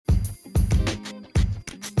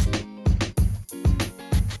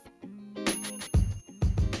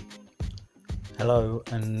Hello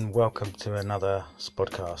and welcome to another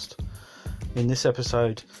Spodcast. In this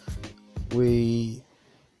episode we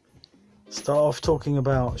start off talking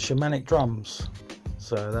about shamanic drums.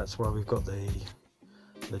 So that's why we've got the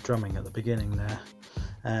drumming at the beginning there.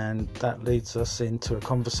 And that leads us into a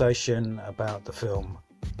conversation about the film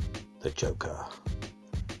The Joker.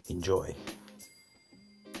 Enjoy.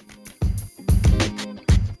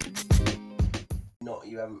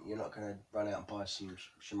 You're not going to run out and buy some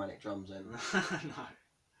shamanic drums then? No,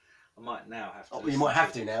 I might now have to. Oh, you might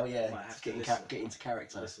have to now, yeah. Might have get into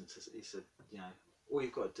character. Listen to. He said, all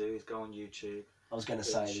you've got to do is go on YouTube. I was going to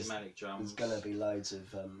say shamanic drums. There's going to be loads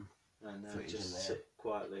of and footage just in there. sit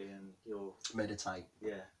quietly and you'll meditate.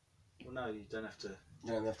 Yeah. Well, no, you don't have to.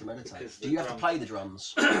 You don't have to meditate. Because do you have to play the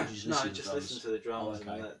drums? Or do you just listen to the drums,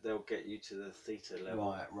 oh, okay. and they'll get you to the theta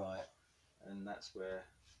level. Right. And that's where.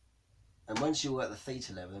 And once you're at the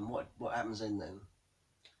theta level, then what happens then?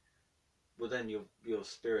 Well, then your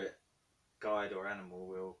spirit guide or animal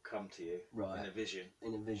will come to you in a vision.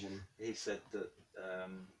 In a vision. He said that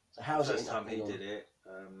so how's the first time he did it.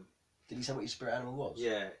 Did he say what your spirit animal was?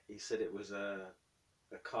 Yeah, he said it was a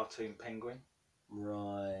cartoon penguin.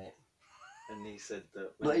 Right. And he said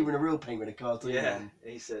that not even a real penguin, a cartoon one.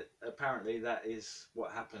 He said apparently that is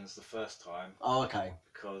what happens the first time. Oh, okay.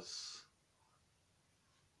 Because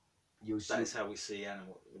that's how we see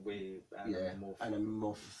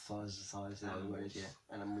anamorphisize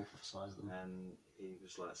them. And he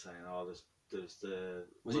was like saying, there's the.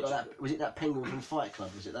 Was it that penguin from Fight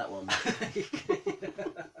Club? Was it that one? I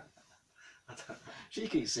don't know. She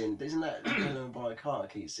keeps seeing, isn't that Helen Bonham Carter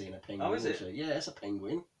keeps seeing a penguin? Oh, is it? Yeah, it's a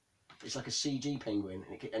penguin. It's like a CG penguin,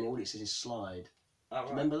 and all it says is slide. Oh, right. Do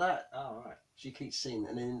you remember that? Oh, right. She keeps seeing,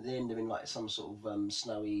 and then they end up in like some sort of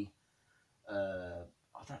snowy.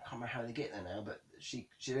 I can't remember how they get there now, but she's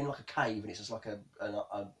in like a cave, and it's just like an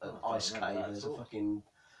ice cave, and there's a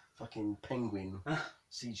fucking penguin,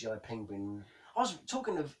 CGI penguin. I was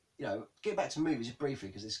talking of, get back to movies briefly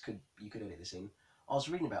because you could edit this in. I was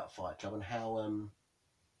reading about Fight Club and how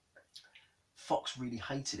Fox really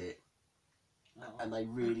hated it, and they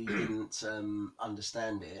really didn't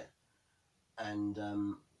understand it, and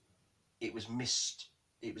it was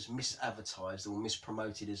misadvertised or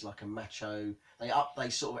mispromoted as like a macho. They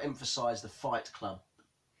sort of emphasised the Fight Club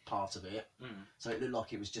part of it, so it looked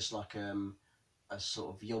like it was just like a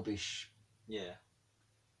sort of yobbish,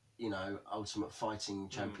 ultimate fighting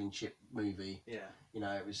championship movie. Yeah.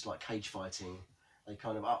 It was like cage fighting. They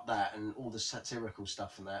kind of upped that, and all the satirical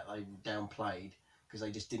stuff and that they downplayed because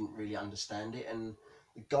they just didn't really understand it. And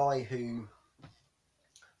the guy who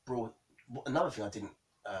brought another thing I didn't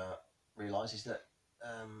realise is that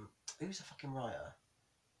who's the fucking writer?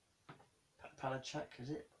 Palahniuk, is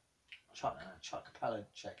it? Chuck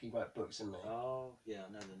Palahniuk. He wrote books, didn't he? Oh, yeah,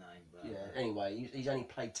 I know the name. But yeah. Anyway, he's only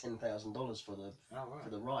paid $10,000 for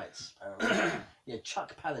the rights. Yeah,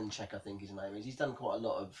 Chuck Palahniuk, I think his name is. He's done quite a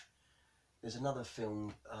lot of. There's another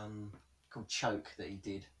film called Choke that he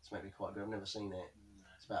did. It's maybe quite good. I've never seen it. No.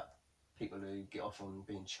 It's about people who get off on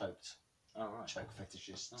being choked. Oh, right. Choke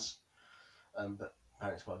fetishists. Oh. But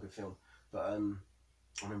apparently it's quite a good film. But I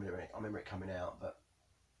remember it coming out. But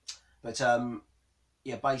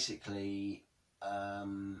yeah, basically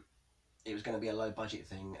it was going to be a low budget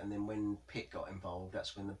thing, and then when Pitt got involved,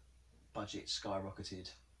 that's when the budget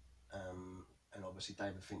skyrocketed. And obviously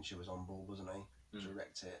David Fincher was on board, wasn't he, to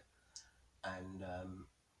direct it. And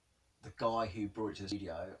the guy who brought it to the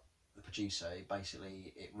studio, the producer,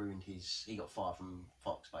 basically it ruined he got fired from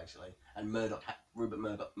Fox basically, and Rupert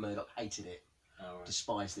Murdoch hated it,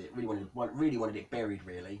 despised it, really wanted it buried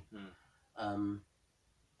really, and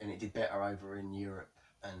it did better over in Europe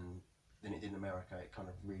than it did in America. It kind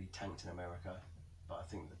of really tanked in America, but I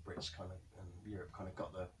think the Brits and Europe kind of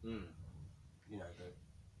got the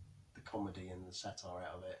comedy and the satire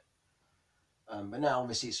out of it. But now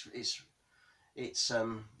obviously it's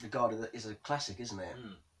regarded as a classic, isn't it?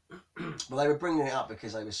 Well, they were bringing it up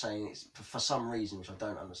because they were saying it's for some reason, which I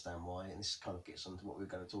don't understand why, and this kind of gets on to what we're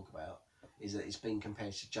going to talk about, is that it's been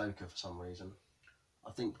compared to Joker for some reason. I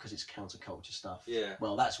think because it's counterculture stuff. Yeah.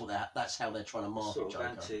 Well, that's how they're trying to market sort of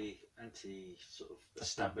Joker. Anti sort of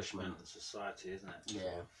establishment and society, isn't it?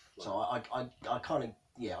 Yeah. So I kind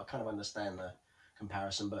of understand the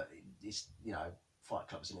comparison, but it's Fight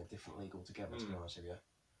Club's in a different league altogether. To be honest with you.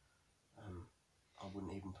 I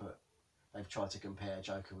wouldn't even put. They've tried to compare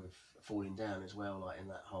Joker with Falling Down as well, like in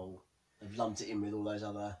that whole. They've lumped it in with all those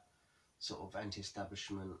other sort of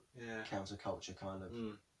anti-establishment, counterculture kind of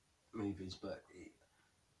movies, but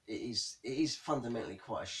it is fundamentally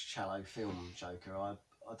quite a shallow film, Joker. I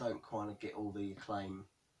don't quite get all the acclaim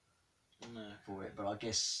for it, but I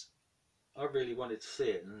guess I really wanted to see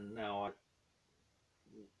it, and now I'm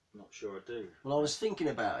not sure I do. Well, I was thinking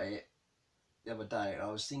about it the other day, and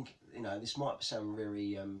I was thinking, you know, this might sound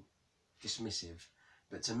very dismissive,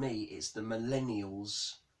 but to me, it's the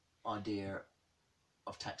millennials' idea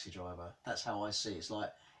of Taxi Driver. That's how I see it. It's like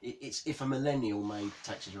it's if a millennial made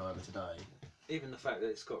Taxi Driver today. Even the fact that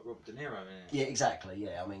it's got Robert De Niro in it. Yeah, exactly.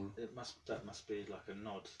 Yeah, I mean, that must be like a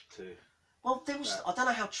nod to. Well, there was. I don't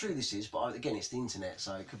know how true this is, but again, it's the internet,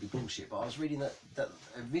 so it could be bullshit. But I was reading that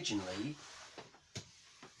originally,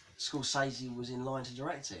 Scorsese was in line to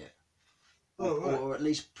direct it. Oh, right. Or at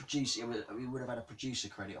least produce it. We would have had a producer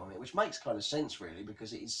credit on it, which makes kind of sense, really,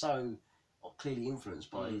 because it is so clearly influenced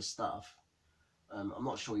by his stuff. I'm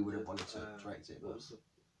not sure he would have wanted to direct it. What was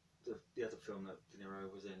the other film that De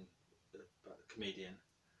Niro was in, about the comedian?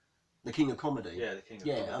 The King of Comedy. Yeah, the King of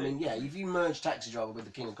Comedy. Yeah, I mean, yeah, if you merge Taxi Driver with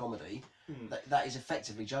the King of Comedy, that is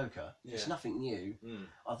effectively Joker. Yeah. It's nothing new.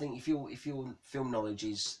 I think if your film knowledge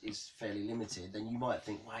is fairly limited, then you might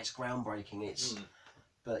think, wow, it's groundbreaking.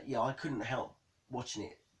 But yeah, I couldn't help watching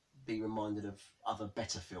it be reminded of other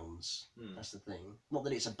better films. That's the thing. Not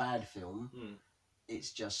that it's a bad film.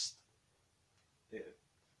 It's just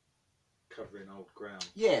covering old ground.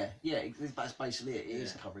 Yeah, that's basically it. It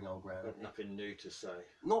is covering old ground. But nothing new to say.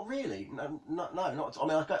 Not really. No, not. I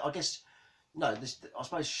mean, I guess. No, I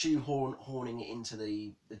suppose shoehorning it into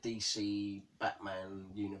the DC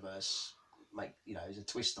Batman universe is a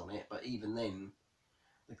twist on it. But even then,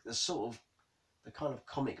 the sort of the kind of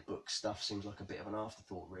comic book stuff seems like a bit of an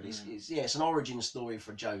afterthought, really. It's an origin story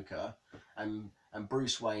for Joker, and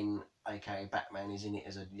Bruce Wayne, aka Batman, is in it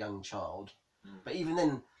as a young child. But even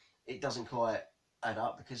then, it doesn't quite add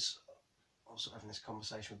up, because I was having this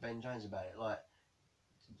conversation with Ben Jones about it. Like,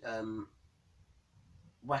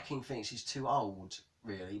 Joaquin Phoenix is too old,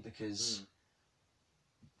 really, because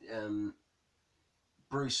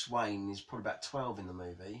Bruce Wayne is probably about 12 in the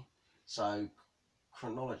movie. So,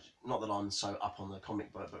 not that I'm so up on the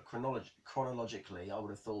comic book, but chronologically, I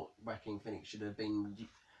would have thought Joaquin Phoenix should have been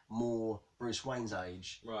more Bruce Wayne's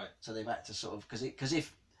age. Right. So they've had to sort of, because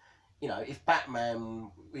if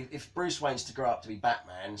Bruce Wayne's to grow up to be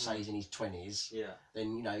Batman, say he's in his 20s,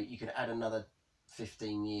 then you could add another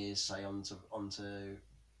 15 years, say, onto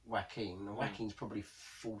Joaquin. And Joaquin's probably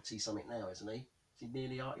 40 something now, isn't he? Is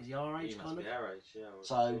he our age? He must be our age, yeah.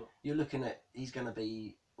 So you're looking at he's going to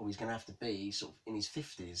have to be sort of in his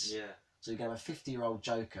 50s. Yeah. So you're going to have a 50-year-old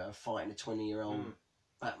Joker fighting a 20-year-old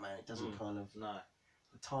Batman. It doesn't kind of. No.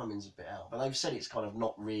 The timing's a bit out, but they've said it's kind of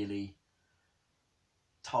not really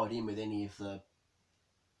tied in with any of the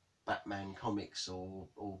Batman comics or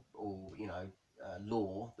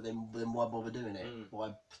lore. But then why bother doing it?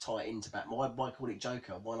 Why tie it into Batman? Why call it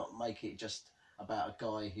Joker? Why not make it just about a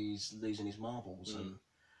guy who's losing his marbles?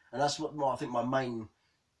 And that's what I think my main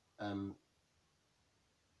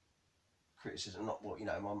criticism. Not what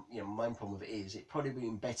my main problem with it is. It'd probably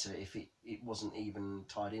been better if it wasn't even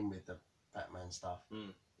tied in with the Batman stuff.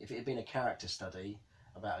 If it had been a character study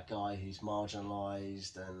about a guy who's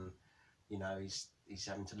marginalised and he's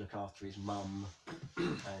having to look after his mum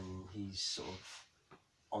and he's sort of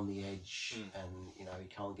on the edge and he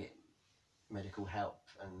can't get medical help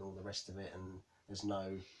and all the rest of it, and there's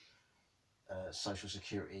no social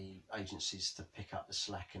security agencies to pick up the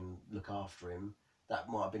slack and look after him. That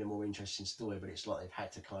might have been a more interesting story, but it's like they've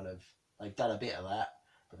had to they've done a bit of that,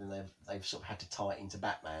 but then they've sort of had to tie it into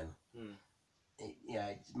Batman.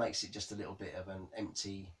 It makes it just a little bit of an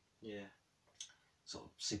empty, sort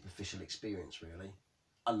of superficial experience, really.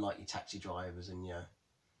 Unlike your Taxi Drivers and your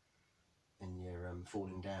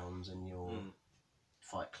Falling Downs and your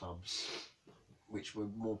Fight Clubs, which were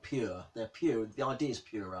more pure. They're pure. The idea's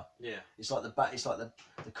purer. Yeah. It's like the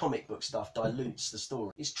comic book stuff dilutes the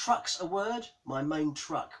story. Is trucks a word? My main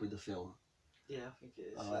truck with the film. Yeah, I think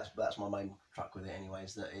it is. Oh, that's my main truck with it. Anyway,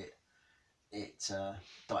 is that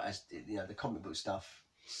the comic book stuff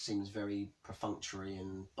seems very perfunctory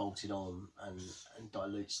and bolted on and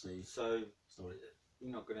dilutes the story.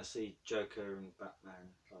 You're not going to see Joker and Batman,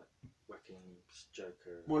 like Joaquin's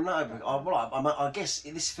Joker. Well, no, I guess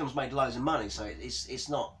this film's made loads of money, so it's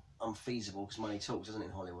not unfeasible because money talks, doesn't it,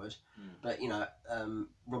 in Hollywood? But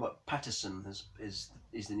Robert Pattinson is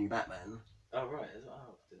the new Batman. Oh right, I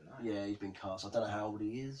didn't know. Yeah, he's been cast. I don't know how old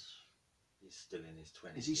he is. He's still in his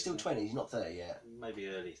 20s. Is he still 20? He's not 30 yet. Maybe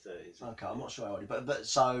early 30s. Okay, I'm not sure how old he is. But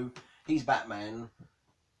so he's Batman.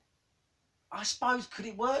 I suppose, could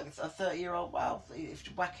it work? A 30-year-old? Well, if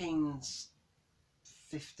Joaquin's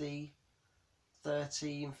 50,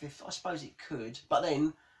 30 and 50, I suppose it could. But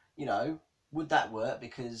then, would that work?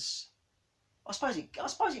 Because I suppose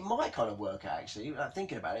it might kind of work, actually,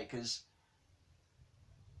 thinking about it, because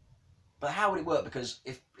But how would it work? Because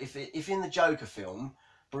if in the Joker film,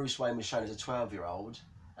 Bruce Wayne was shown as a 12-year-old,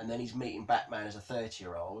 and then he's meeting Batman as a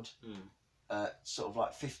 30-year-old, sort of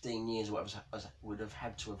like 15 years or whatever would have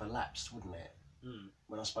had to have elapsed, wouldn't it?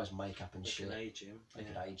 When I suppose makeup and shit. Could age him. They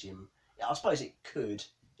could age him. Yeah, I suppose it could.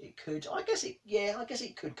 It could. I guess it. Yeah, I guess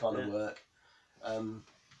it could kind of work.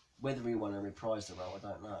 Whether he want to reprise the role, I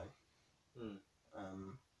don't know.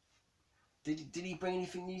 Did he bring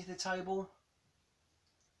anything new to the table?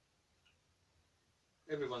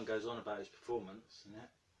 Everyone goes on about his performance, isn't it?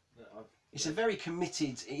 It's a very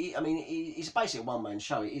committed. It's basically a one-man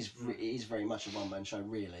show. It is very much a one-man show,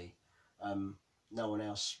 really. No one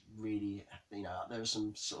else really. There are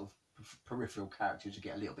some sort of peripheral characters who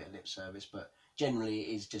get a little bit of lip service, but generally it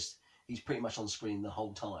is just he's pretty much on screen the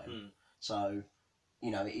whole time. So,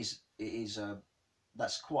 it is.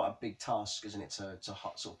 That's quite a big task, isn't it, to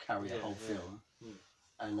sort of carry the whole film.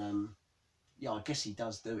 And I guess he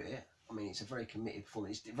does do it. I mean, it's a very committed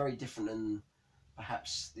performance. It's very different than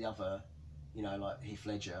perhaps the other, like Heath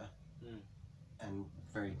Ledger, and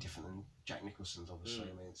very different than Jack Nicholson's. Obviously, I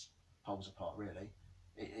mean, it's poles apart really.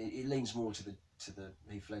 It leans more to the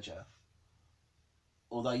Heath Ledger.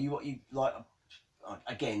 Although you like,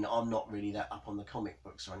 again, I'm not really that up on the comic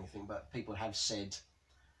books or anything, but people have said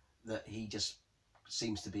that he just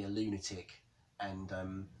seems to be a lunatic, and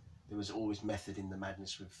there was always method in the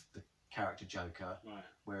madness with the character Joker, right.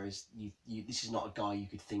 Whereas you this is not a guy you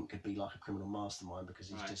could think could be like a criminal mastermind, because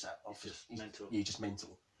he's just mental. Yeah, just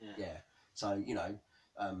mental. Yeah. So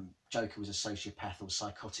Joker was a sociopath or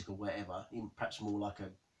psychotic or whatever, perhaps more like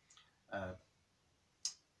a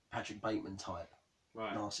Patrick Bateman type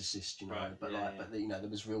narcissist, Right. But there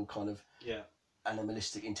was real kind of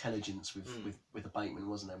animalistic intelligence with the Bateman,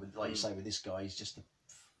 wasn't there? With, like you say, with this guy, he's just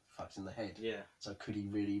fucked in the head. Yeah. So could he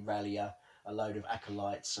really rally a load of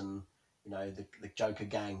acolytes and the Joker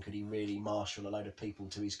gang? Could he really marshal a load of people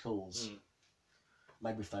to his cause?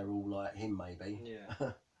 Maybe if they were all like him, maybe.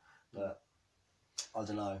 Yeah. But I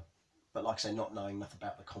don't know. But like I say, not knowing enough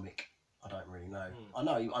about the comic, I don't really know. I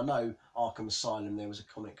know Arkham Asylum. There was a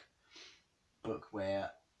comic book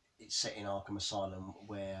where it's set in Arkham Asylum,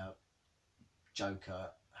 where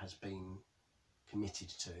Joker has been committed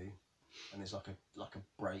to, and there's like a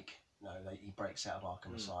break. He breaks out of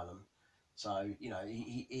Arkham Asylum. So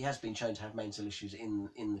he has been shown to have mental issues in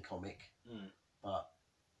the comic, but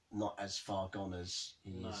not as far gone as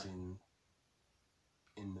he is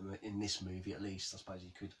in this movie. At least I suppose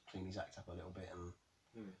he could clean his act up a little bit and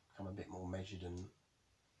become a bit more measured and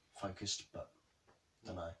focused. But I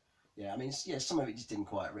don't know. Yeah, I mean, some of it just didn't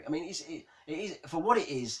quite. I mean, it is for what it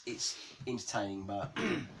is. It's entertaining, but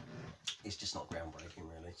it's just not groundbreaking,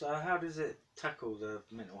 really. So, how does it tackle the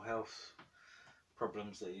mental health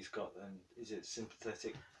problems that he's got? Then is it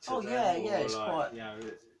sympathetic to them? Yeah, or it's quite.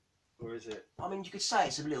 Or is it? I mean, you could say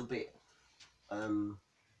it's a little bit.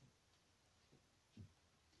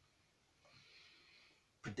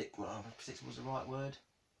 Predictable is the right word.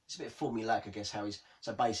 It's a bit formulaic, I guess. How he's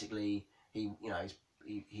so basically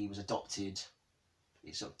he was adopted.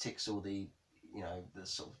 It sort of ticks all the the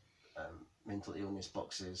sort of mental illness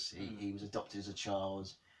boxes. He was adopted as a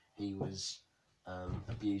child. He was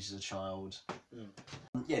abused as a child.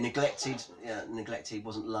 Neglected. Neglected.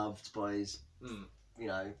 Wasn't loved by his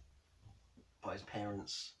by his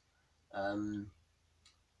parents. The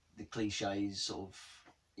cliches sort of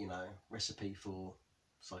recipe for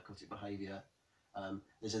psychotic behaviour.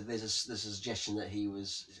 There's a suggestion that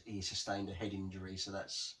he sustained a head injury, so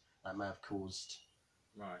that may have caused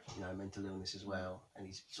mental illness as well, and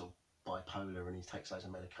he's sort of bipolar, and he takes loads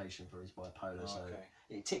of medication for his bipolar. So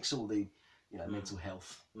it ticks all the mental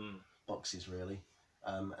health boxes really,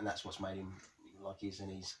 and that's what's made him like he is.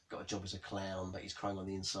 And he's got a job as a clown, but he's crying on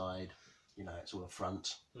the inside. It's all a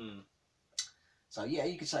front. So yeah,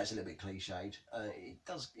 you could say it's a little bit cliched. It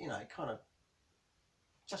does, it kind of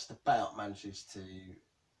just about manages to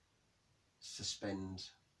suspend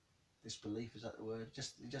disbelief. Is that the word?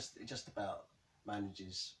 Just about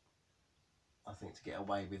manages, I think, to get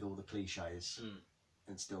away with all the cliches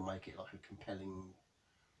and still make it like a compelling,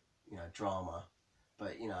 drama.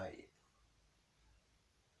 But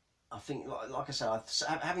I think, like I said,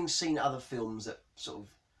 having seen other films that sort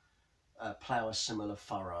of plough a similar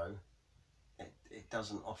furrow, it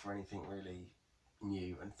doesn't offer anything really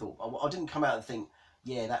new and thought. I didn't come out and think,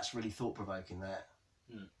 yeah, that's really thought provoking. That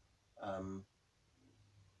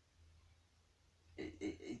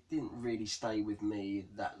it didn't really stay with me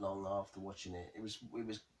that long after watching it. It was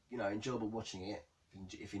enjoyable watching it,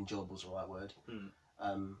 if enjoyable is the right word,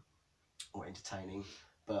 or entertaining.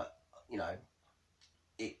 But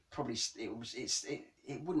it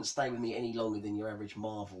wouldn't stay with me any longer than your average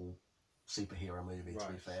Marvel superhero movie. Right,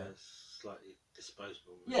 To be fair, so it's slightly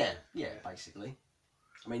disposable. yeah, basically.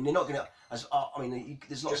 I mean, they're not going to. I mean,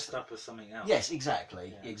 there's lots. Dressed up as something else. Yes,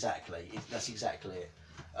 exactly, exactly. That's exactly it.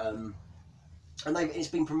 And it's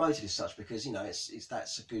been promoted as such because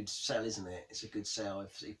that's a good sell, isn't it? It's a good sell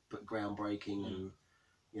if you put groundbreaking and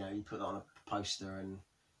you put that on a poster and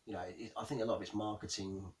I think a lot of it's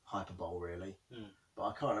marketing hyperbole really. But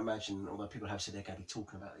I can't imagine, although people have said they're going to be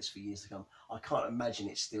talking about this for years to come, I can't imagine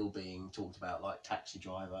it's still being talked about. Like Taxi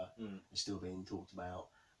Driver is still being talked about,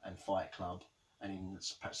 and Fight Club, and in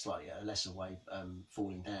perhaps slightly a lesser way,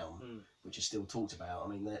 Falling Down, which is still talked about. I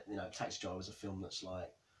mean, Taxi Driver is a film that's like,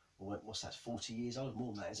 what's that, 40 years old?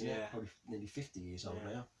 More than that, isn't it? Probably nearly 50 years old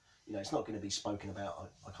now. It's not going to be spoken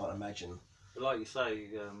about, I can't imagine. But like you say,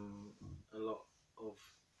 a lot of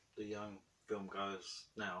the young film goers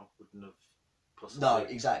now wouldn't have possibly... No,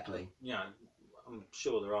 exactly. I'm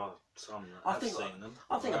sure there are some that have seen them.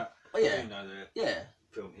 I think, I do know their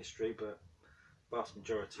film history, but vast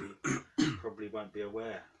majority probably won't be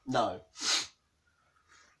aware. No.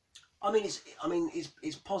 I mean,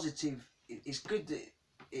 it's positive. It's good that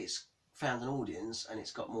it's found an audience and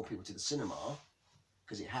it's got more people to the cinema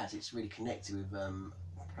because it has. It's really connected with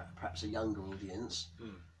perhaps a younger audience.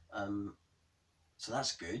 So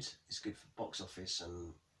that's good. It's good for box office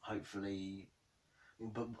and hopefully.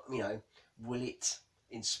 But will it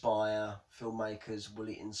inspire filmmakers? Will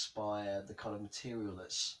it inspire the kind of material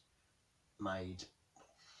that's made?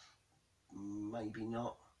 Maybe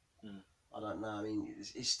not. I don't know. I mean,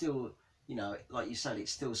 it's still, like you said,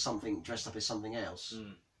 it's still something dressed up as something else.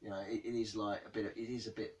 It is like it is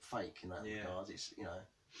a bit fake in that regard. It's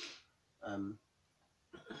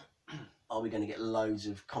are we going to get loads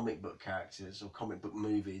of comic book characters or comic book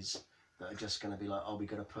movies that are just going to be like, oh, we're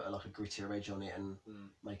going to put a grittier edge on it and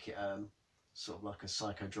make it sort of like a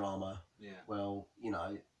psychodrama? Yeah. Well,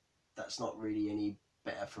 that's not really any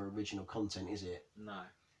better for original content, is it? No.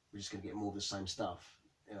 We're just going to get more of the same stuff,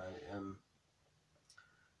 and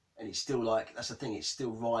it's still like, that's the thing, it's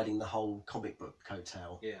still riding the whole comic book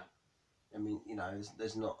coattail. Yeah. I mean,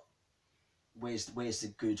 there's not, where's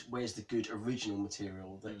the good original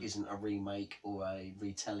material that isn't a remake or a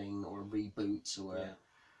retelling or a reboot or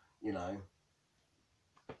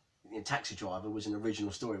Taxi Driver was an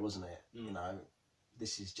original story, wasn't it?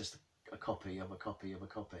 This is just a copy of a copy of a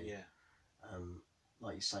copy. Yeah.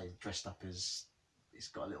 Like you say, dressed up as, it's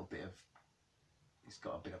got a bit of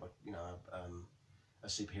a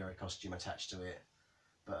superhero costume attached to it,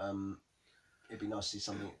 but it'd be nice to see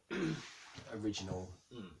something original.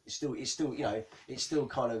 It's still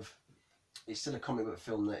a comic book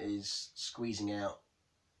film that is squeezing out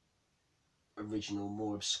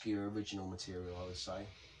more obscure original material, I would say,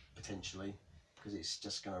 potentially, because it's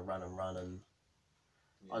just going to run and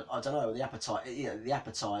I don't know, the appetite,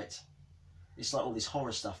 it's like all this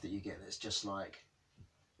horror stuff that you get that's just like,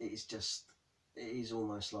 it is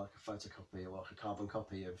almost like a photocopy or like a carbon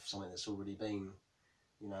copy of something that's already been,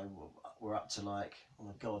 we're up to like, oh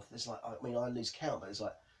my god, there's like, I mean, I lose count, but there's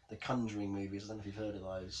like the Conjuring movies, I don't know if you've heard of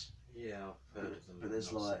those. Yeah, I've heard of them. But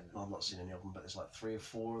there's like, I've not seen any of them, but there's like 3 or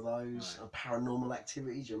 4 of those. No. Paranormal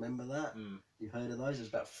Activity, do you remember that? You've heard of those? There's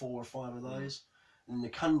about 4 or 5 of those. And The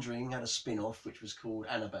Conjuring had a spin-off which was called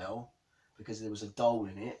Annabelle, because there was a doll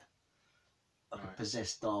in it, like a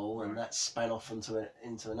possessed doll, and that span off into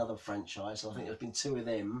another franchise. So I think there's been 2 of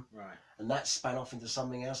them, and that span off into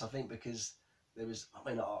something else. I think because there was, I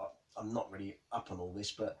mean, I'm not really up on all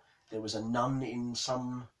this, but there was a nun in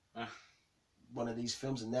some one of these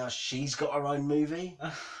films, and now she's got her own movie.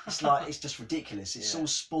 It's like, it's just ridiculous. It's all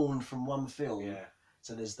spawned from one film. Yeah.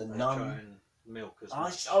 So there's the nun. Try and milk as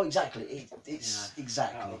much. Oh, exactly. It's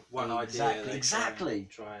exactly one idea. Exactly.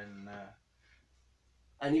 Try and.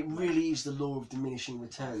 And it really is the law of diminishing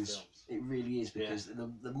returns. It really is, because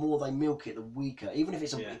the more they milk it, the weaker. Even if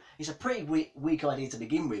it's a pretty weak idea to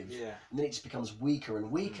begin with, and then it just becomes weaker and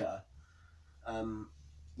weaker. I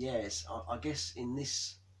guess in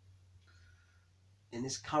this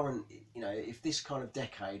current, if this kind of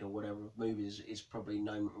decade or whatever movies is probably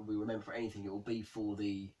known, we remember for anything, it will be for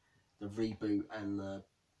the reboot and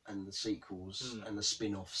the sequels and the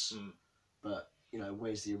spin-offs. But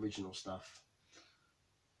where's the original stuff?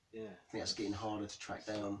 Yeah, I think that's getting harder to track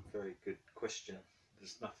down. Very good question.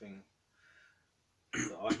 There's nothing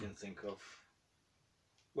that I can think of.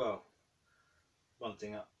 Well, one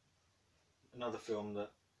thing, another film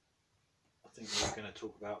that I think we were going to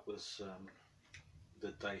talk about was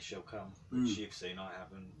The Day Shall Come, which you've seen, I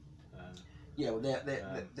haven't. Yeah, well,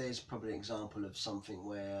 there's probably an example of something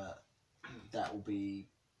where that will be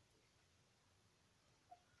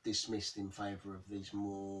dismissed in favour of these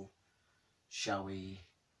more showy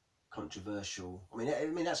controversial. I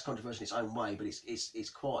mean that's controversial in its own way, but it's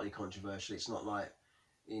quietly controversial. It's not like,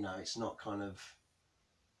 you know, it's not kind of,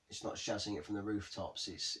 it's not shouting it from the rooftops.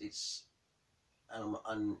 And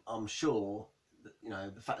I'm sure that, you know,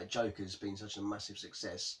 the fact that Joker's been such a massive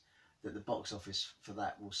success, that the box office for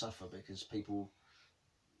that will suffer because people,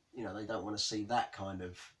 you know, they don't want to see that kind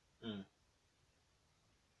of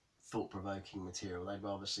thought-provoking material. They'd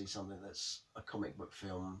rather see something that's a comic book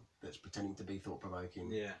film that's pretending to be thought-provoking.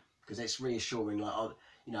 Yeah. Because it's reassuring, like,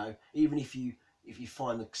 you know, even if you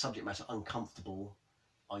find the subject matter uncomfortable,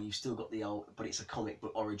 you've still got the old, but it's a comic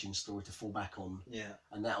book origin story to fall back on. Yeah.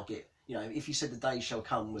 And that'll get, you know, if you said The Day Shall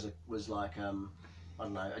Come was like, I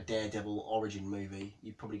don't know, a Daredevil origin movie,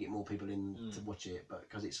 you'd probably get more people in to watch it. But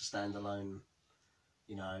because it's a standalone,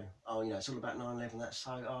 you know, you know, it's all about 9/11.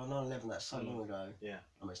 9/11. That's so long ago. Yeah.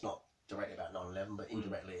 I mean, it's not directly about 9/11, but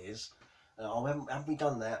indirectly it is. Haven't we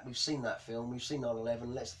done that? We've seen that film. We've seen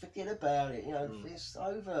 9/11. Let's forget about it. You know, it's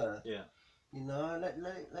over. Yeah. You know,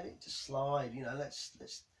 let it just slide. You know,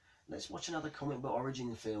 let's watch another comic book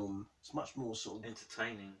origin film. It's much more sort of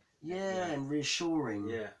entertaining. Yeah, and reassuring.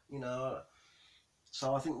 Yeah. You know,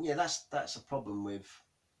 so I think that's a problem with.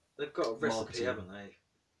 They've got a recipe, marketing. haven't they?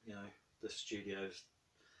 You know, the studios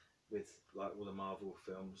with like all the Marvel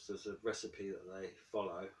films. There's a recipe that they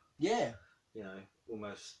follow. Yeah. You know,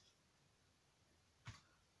 almost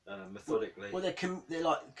methodically. Well, they're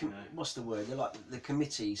like you know. what's the word? They're like the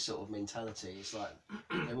committee sort of mentality. It's like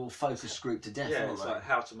they're all focus grouped to death. Yeah, aren't it's they? like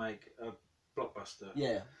how to make a blockbuster.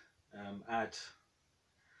 Yeah. Add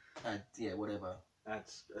whatever. Add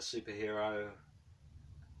a superhero.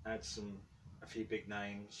 Add a few big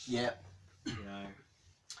names. Yeah. You know.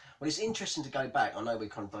 Well, it's interesting to go back. I know we're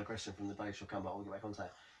kind of digressing from The Day Shall Come, but we'll get back onto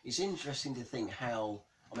that. It's interesting to think how.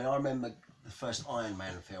 I mean, I remember the first Iron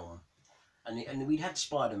Man film, and we'd had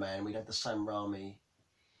Spider-Man, we'd had the Sam Raimi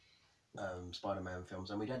Spider-Man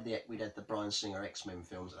films, and we'd had the Bryan Singer X-Men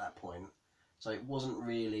films at that point. So it wasn't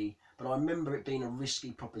really. But I remember it being a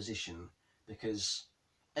risky proposition because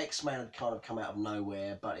X-Men had kind of come out of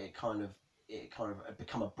nowhere, but it kind of had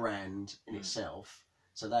become a brand in itself.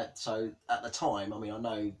 So at the time, I mean, I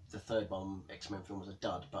know the third one, X-Men film, was a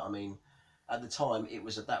dud, but I mean, at the time,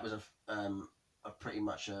 that was a pretty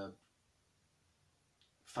much a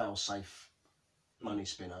fail-safe money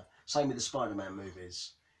spinner. Same with the Spider-Man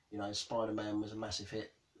movies. You know, Spider-Man was a massive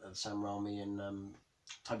hit. Sam Raimi and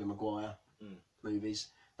Tobey Maguire movies.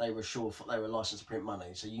 They were licensed to print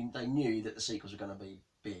money, so they knew that the sequels were going to be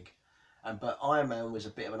big. But Iron Man was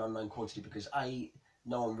a bit of an unknown quantity because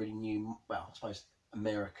no one really knew. Well, I suppose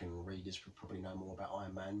American readers would probably know more about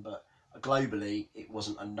Iron Man, but globally it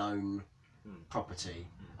wasn't a known property.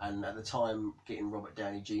 And at the time, getting Robert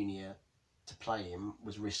Downey Jr. to play him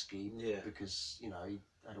was risky because, you know, he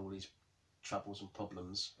had all these troubles and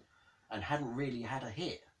problems and hadn't really had a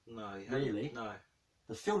hit. No, really. No.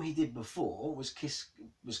 The film he did before was Kiss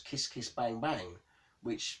Kiss Bang Bang,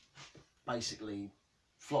 which basically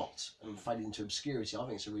flopped and faded into obscurity. I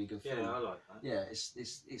think it's a really good film. Yeah, I like that. Yeah,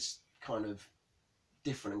 it's kind of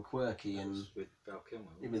different and quirky and with Val Kilmer.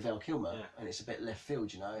 With Val Kilmer, yeah. And it's a bit left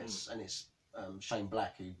field, you know. It's Shane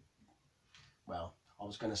Black who, well, I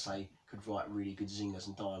was going to say could write really good zingers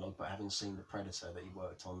and dialogue, but having seen The Predator that he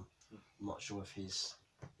worked on, I'm not sure if his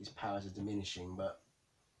powers are diminishing. But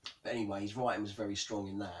anyway, his writing was very strong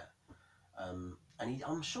in that, and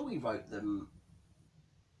I'm sure he wrote them.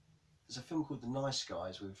 There's a film called The Nice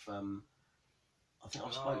Guys with. I think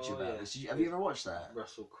I've spoke to you about this. Have you ever watched that?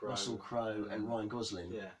 Russell Crowe and Ryan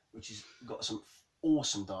Gosling. Yeah. Which has got some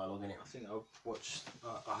awesome dialogue in it. I think I watched.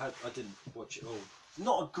 I didn't watch it all.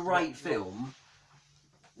 Not a great film.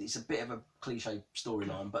 It's a bit of a cliche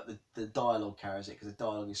storyline, but the dialogue carries it because the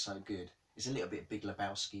dialogue is so good. It's a little bit Big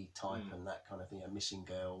Lebowski type and that kind of thing. A Missing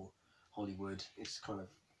Girl, Hollywood. It's kind of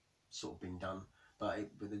sort of been done, but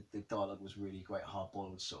the dialogue was really great. Hard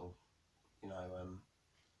boiled sort of, you know.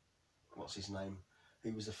 What's his name?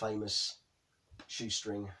 Who was the famous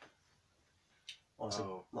shoestring?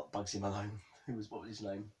 Not Bugsy Malone. What was his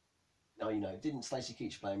name? Oh, you know, didn't Stacey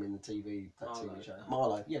Keach play him in the TV show?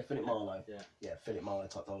 Marlowe. Yeah, Philip Marlowe. Yeah, Philip Marlowe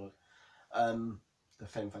type dialogue. The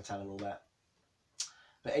femme fatale and all that.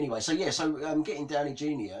 But anyway, so getting Downey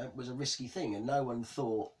Jr. was a risky thing, and no one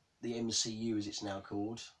thought the MCU, as it's now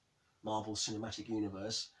called, Marvel Cinematic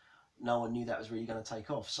Universe, no one knew that was really going to take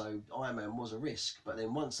off. So Iron Man was a risk, but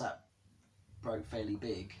then once that broke fairly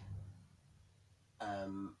big,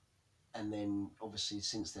 and then obviously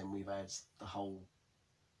since then we've had the whole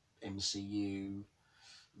MCU,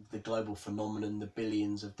 the global phenomenon, the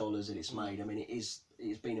billions of dollars that it's made. I mean, it's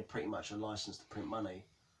been pretty much a license to print money.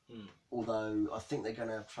 Although I think they're going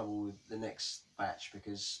to have trouble with the next batch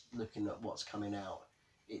because looking at what's coming out,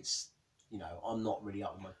 it's, you know, I'm not really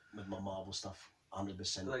up with my Marvel stuff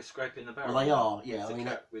 100%. Are they scraping the barrel? Well, they are, yeah. With I mean,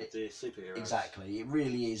 with the superheroes. Exactly. It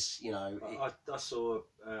really is, you know. I saw,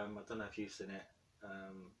 I don't know if you've seen it,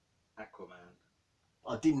 Aquaman.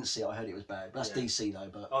 I didn't see it. I heard it was bad. But that's DC though.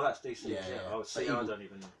 But oh, that's DC. Yeah. Oh, see, I don't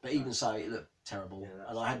even. But even so, it looked terrible. Yeah,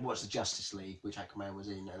 and I had watched the Justice League, which Aquaman was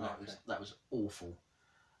in, and that was awful.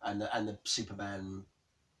 And the Superman,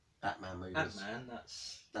 Batman movies. Ant-Man,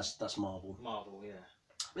 that's Marvel. Marvel, yeah.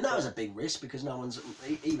 I mean, that was a big risk because no one's,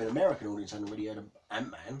 even American audience hadn't really heard of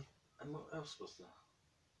Ant-Man. And what else was there?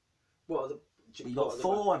 What are the? You got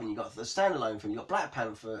Thor, haven't you? Got the standalone film. You got Black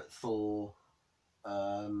Panther, Thor.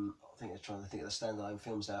 I think they're trying to think of the standalone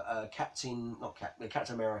films now. Captain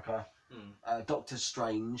America. Doctor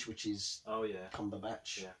Strange, which is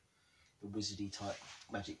Cumberbatch, the wizardy type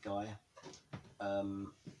magic guy. I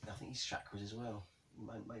think he's chakras as well.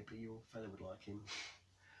 Maybe your fella would like him.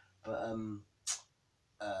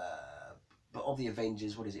 But of the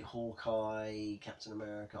Avengers, what is it? Hawkeye, Captain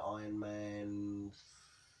America, Iron Man,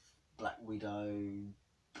 Black Widow,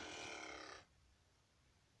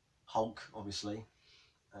 Hulk, obviously,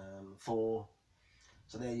 Thor.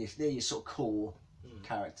 So they're your sort of core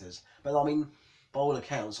characters. But I mean, by all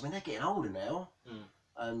accounts, I mean they're getting older now,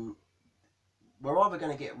 and we're either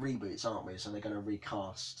going to get reboots, aren't we? So they're going to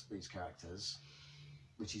recast these characters,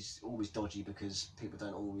 which is always dodgy because people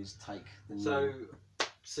don't always take the new... So,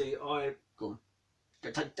 see, Go on.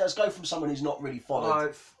 Let's go from someone who's not really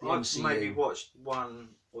followed the I've MCU. maybe watched one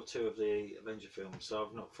or two of the Avenger films, so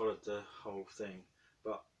I've not followed the whole thing.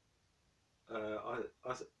 But I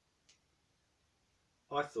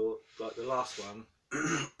thought, like the last one,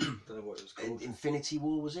 I don't know what it was called. Infinity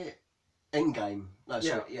War, was it? Endgame. No,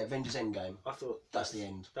 sorry, yeah, Avengers Endgame. I thought that's the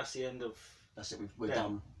end. That's the end of... That's it, we're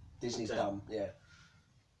done. Disney's done, yeah.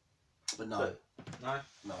 But no. No?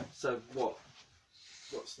 No. So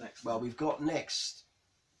what's next? Well, we've got a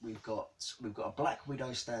Black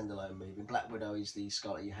Widow standalone movie. Black Widow is the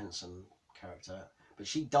Scarlett Johansson character, but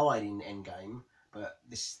she died in Endgame. But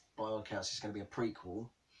this, by all accounts, is going to be a prequel.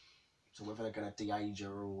 So whether they're going to de-age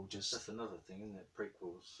her or just... That's another thing, isn't it?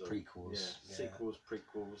 Prequels. Prequels. Yeah. Sequels,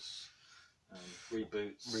 prequels,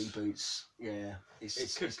 reboots. Reboots, yeah. It's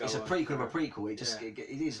a on prequel of a prequel. It just it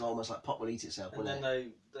is almost like Pop will eat itself, and wouldn't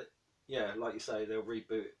then they, like you say, they'll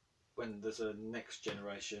reboot when there's a next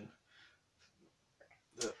generation.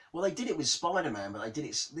 Well, they did it with Spider-Man, but they did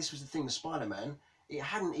it. This was the thing with Spider-Man. It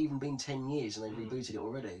hadn't even been 10 years, and they rebooted it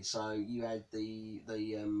already. So you had the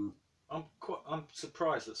I'm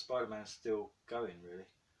surprised that Spider-Man's still going. Really,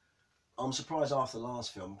 I'm surprised after the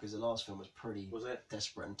last film because the last film was pretty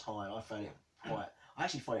desperate and tired. I found it quite. I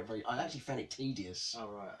actually found it tedious. Oh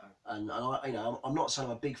right. And I, you know, I'm not saying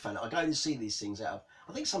I'm a big fan. I go and see these things out of.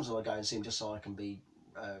 I think sometimes I go and see them just so I can be,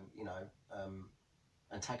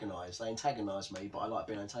 antagonised. They antagonise me, but I like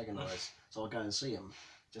being antagonised, so I go and see them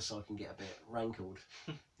just so I can get a bit rankled,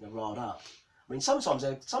 riled up. I mean, sometimes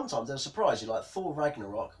they'll surprise you. Like Thor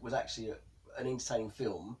Ragnarok was actually an entertaining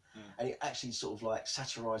film, and it actually sort of like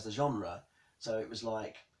satirised the genre. So it was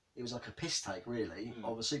like a piss take really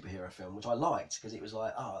of a superhero film, which I liked because it was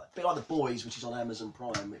like a bit like The Boys, which is on Amazon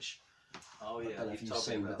Prime, which I don't know if you've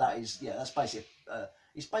seen, but that's basically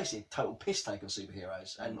it's basically a total piss take of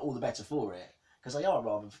superheroes, and all the better for it because they are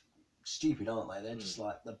rather stupid, aren't they? They're just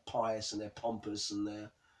like they're pious and they're pompous and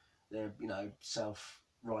they're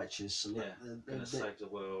self-righteous and they're gonna save the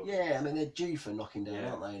world. Yeah, I mean they're due for knocking down,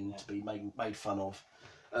 aren't they, and to be made fun of.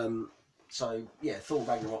 So yeah, Thor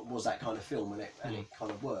Ragnarok was that kind of film, and it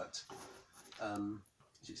kind of worked.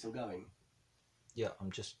 Is it still going? Yeah,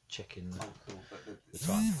 I'm just checking the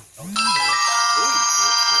time.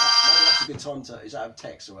 Maybe that's a good time to. Is that a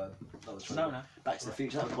text or No. Back to the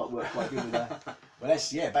Future. That would work quite good with that. Well,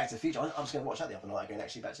 Back to the Future. I'm just going to watch that the other night again.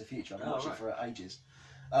 Actually, Back to the Future. I've watched it for ages.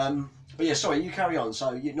 But yeah, sorry. You carry on.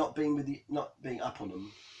 So you're not being up on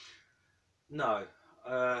them. No.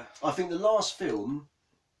 I think the last film.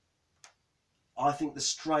 I think the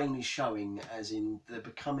strain is showing, as in they're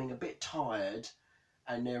becoming a bit tired,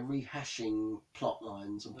 and they're rehashing plot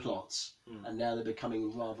lines and plots, and now they're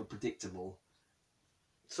becoming rather predictable.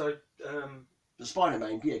 So, the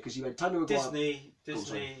Spider-Man, yeah, because you had Tobey Maguire.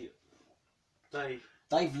 Disney,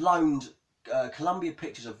 they've loaned Columbia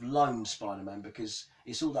Pictures have loaned Spider-Man because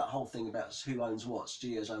it's all that whole thing about who owns what,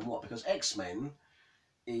 studios own what. Because X-Men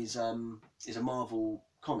is a Marvel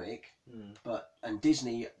comic, and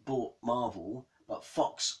Disney bought Marvel, but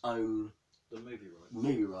Fox own The movie rights.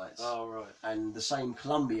 movie rights. Oh right. And the same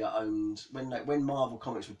Columbia owned when Marvel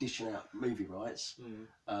Comics were dishing out movie rights.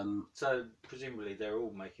 So presumably they're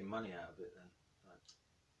all making money out of it then.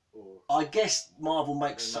 Or I guess Marvel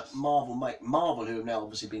Marvel, who have now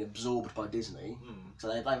obviously been absorbed by Disney. So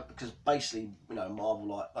they because basically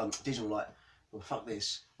Marvel Disney were like, well, fuck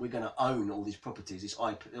this, we're going to own all these properties,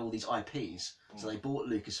 all these IPs. So they bought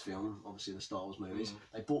Lucasfilm, obviously the Star Wars movies.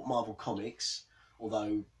 They bought Marvel Comics,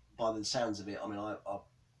 although by the sounds of it, I mean,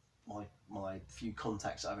 my few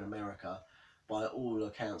contacts over in America, by all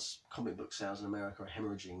accounts, comic book sales in America are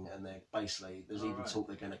hemorrhaging, and there's even talk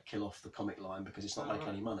they're going to kill off the comic line because it's not making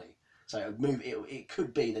any money. So it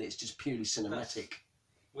could be that it's just purely cinematic. That's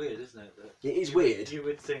weird, isn't it? It is weird. You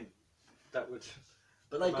would think that would.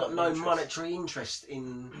 But they've got no monetary interest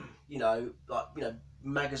in,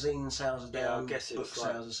 magazine sales are down, I guess book it's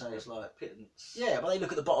like sales are saying it's like pittance. yeah, but they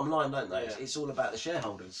look at the bottom line, don't they? Yeah. It's all about the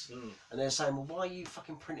shareholders, and they're saying, well, why are you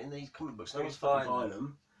fucking printing these comic books? No Who's one's fucking buying buying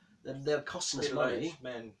them. They're costing us money. Middle-aged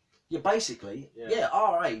men. Yeah, basically. Yeah. Yeah,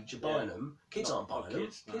 our age are buying Yeah. them. Kids Not- aren't buying not them.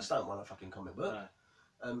 kids, no. Kids don't want a fucking comic book.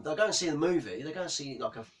 No. They'll go and see the movie. They go and see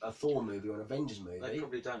like a Thor movie or an Avengers movie. They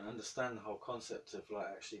probably don't understand the whole concept of like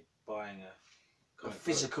actually buying a comic book.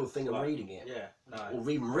 Physical thing and Like, reading it. Yeah. No. Or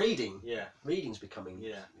even reading. Yeah. Reading's becoming.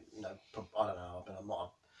 Yeah. I don't know.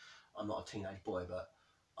 But I'm not a teenage boy, but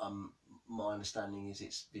my understanding is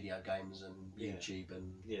it's video games and Yeah. YouTube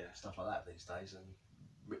and Yeah. stuff like that these days, and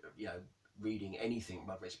reading anything,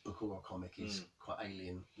 whether it's a book or a comic, is quite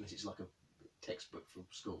alien unless it's like a textbook from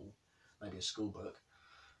school, maybe a school book.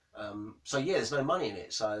 So yeah, there's no money in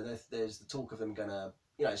it. So there's the talk of them gonna,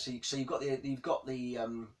 so you've got the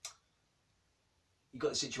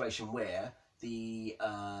situation where the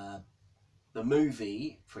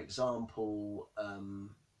movie, for example,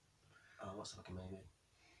 what's the fucking movie?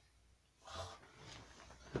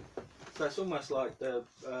 So it's almost like the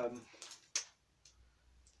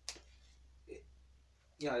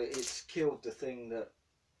it's killed the thing that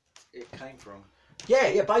it came from.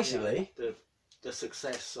 Yeah, basically. The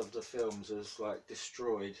success of the films has like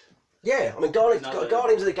destroyed. Yeah, I mean, Guardians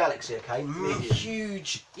of the Galaxy, okay, Medium.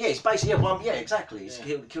 huge. Yeah, it's basically exactly. It's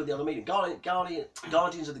killed the other medium.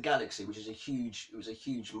 Guardians of the Galaxy, which is a huge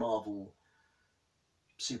Marvel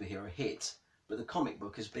superhero hit, but the comic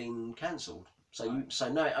book has been cancelled. So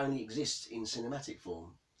now it only exists in cinematic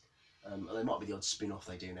form. And there might be the odd spin-off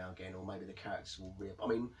they do now again, or maybe the characters will I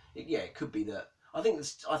mean, it could be that. I think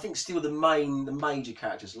still the major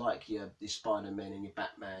characters like your Spider-Man and your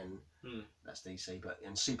Batman, that's DC,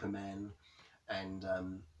 and Superman, and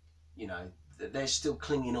they're still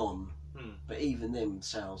clinging on. But even them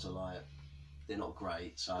sales are like, they're not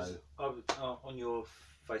great. So on your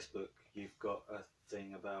Facebook, you've got a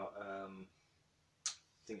thing about I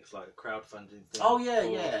think it's like a crowdfunding thing. Oh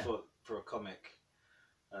yeah, for a comic.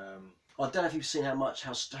 I don't know if you've seen how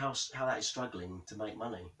that is struggling to make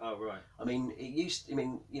money. Oh right. I mean,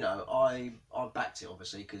 I backed it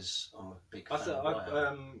obviously because I'm a big fan of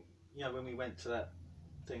Ryan. When we went to that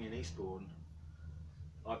thing in Eastbourne,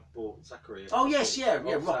 I bought Zachary. Oh yes,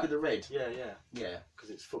 Rock of the Red. Yeah. Because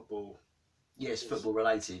it's football. Yeah, it's football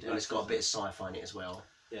related, and it's got a bit of sci-fi in it as well.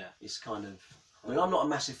 Yeah. It's kind of. I mean, I'm not a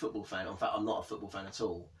massive football fan. In fact, I'm not a football fan at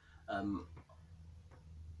all.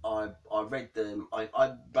 I read them.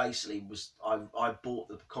 I basically I bought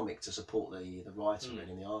the comic to support the writer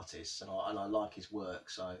and the artist, and I like his work.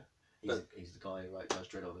 So he's the guy who wrote Judge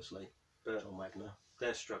Dredd, obviously, John Wagner.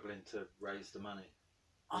 They're struggling to raise the money.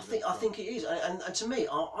 I think it is, and to me,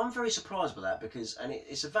 I'm very surprised by that because, and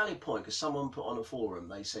it's a valid point because someone put on a forum,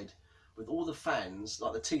 they said, with all the fans,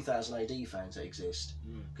 like the 2000 AD fans that exist,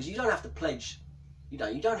 because you don't have to pledge. You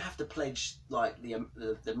don't have to pledge like the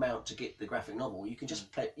amount to get the graphic novel. You can just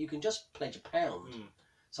pledge £1.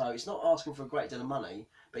 So it's not asking for a great deal of money.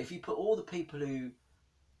 But if you put all the people who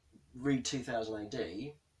read 2000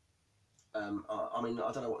 AD, I mean,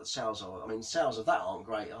 I don't know what the sales are. I mean, sales of that aren't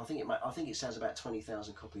great. I think it sells about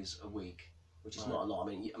 20,000 copies a week, which is not a lot.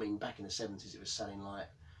 I mean, back in the 70s, it was selling like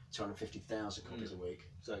 250,000 copies a week.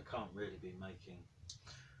 So it can't really be making.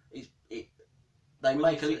 They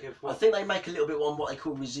make I think they make a little bit on what they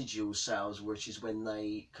call residual sales, which is when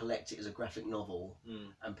they collect it as a graphic novel,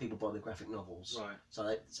 and people buy the graphic novels. Right. So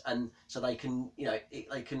they can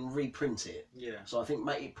they can reprint it. Yeah. So I think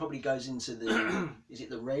it probably goes into the is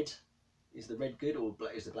it the red? Is the red good or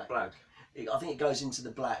is the black? Black. Good? I think it goes into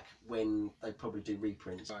the black when they probably do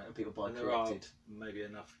reprints and people buy collected. There are maybe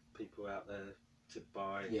enough people out there to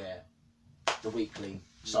buy. Yeah. The weekly,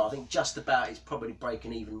 so I think just about it's probably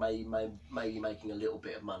breaking even, maybe making a little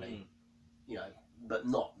bit of money, but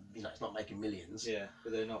not, it's not making millions. Yeah,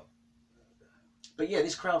 but they're not. But yeah,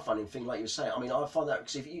 this crowdfunding thing, like you were saying, I mean, I find that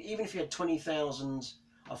because even if you had 20,000,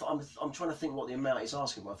 I'm trying to think what the amount it's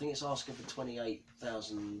asking for. I think it's asking for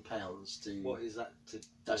 £28,000 to. What is that to?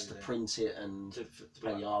 That's to print it and to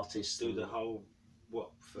pay the artist. Do the whole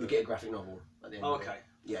what? You get a graphic novel at the end. Oh, of okay. it.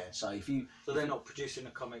 Yeah, so if you. So they're not producing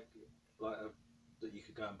a comic like that you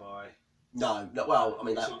could go and buy. No. Well, I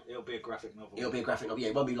mean it'll be a graphic novel. It'll be a graphic novel.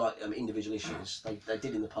 Yeah, it won't be like individual issues. They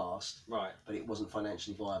did in the past, right? But it wasn't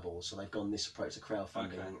financially viable, so they've gone this approach, the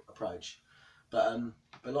crowdfunding approach. But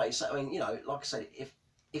like you say, I mean, you know, like I said,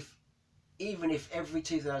 even if every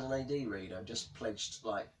 2000 AD reader just pledged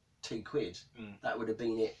like £2, that would have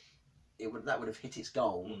been it. That would have hit its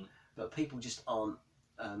goal. But people just aren't.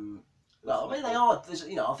 Well, I mean, they are.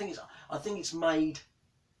 You know, I think it's made.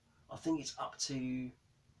 I think it's up to.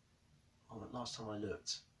 Oh, last time I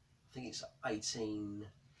looked, I think it's 18,000.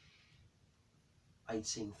 I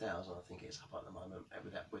think it's up at the moment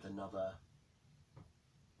with another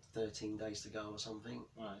 13 days to go or something.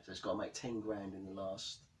 Right. So it's got to make 10 grand in the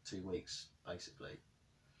last 2 weeks, basically.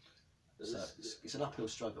 So it's an uphill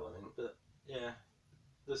struggle, I think. But yeah,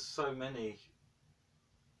 there's so many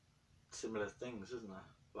similar things, isn't there?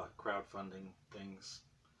 Like crowdfunding things.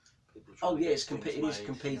 People Oh yeah, it is competing. You know,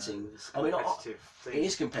 I mean, it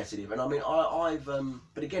is competitive, and I mean, I've.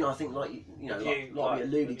 But again, I think like we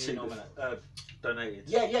alluded to. Donated.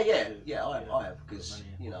 Yeah. I have because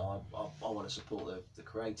you know I want to support the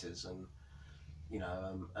creators and you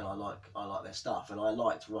know and I like their stuff and I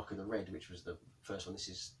liked Rock of the Red, which was the first one. This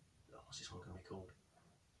is what's this one going to be called?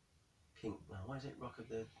 Pink. Well, what is it?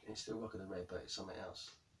 It's still Rock of the Red, but it's something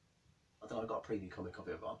else. I don't know, I got a preview comic of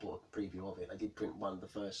it, but I bought a preview of it. They did print one of the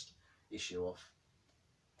first issue off.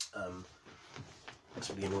 That's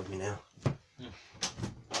really annoyed me now.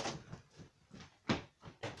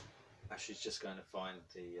 She's just going to find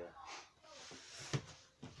the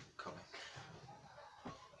comic.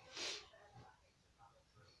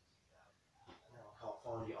 No, I can't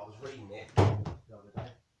find it. I was reading it the other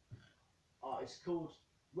day. Oh, it's called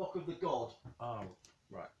Rock of the God. Oh,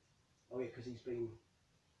 right. Oh yeah, because he's been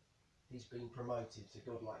promoted to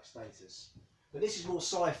godlike status. But this is more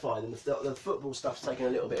sci-fi than the football stuff's taken a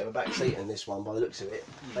little bit of a backseat in this one by the looks of it.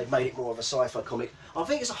 They've made it more of a sci-fi comic. I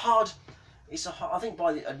think I think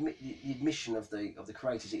by the admission of the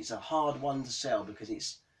creators, it's a hard one to sell because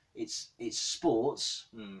it's sports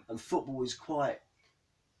and football is quite.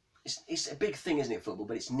 It's a big thing, isn't it? Football,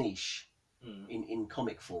 but it's niche in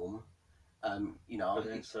comic form. You know,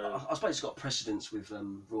 I suppose it's got precedence with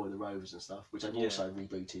Roy the Rovers and stuff, which they've also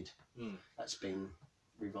rebooted. That's been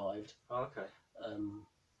revived. Oh, okay.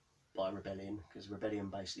 By Rebellion, because Rebellion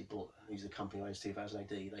basically bought, who's the company who owns 2000 AD,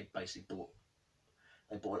 they basically bought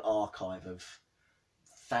an archive of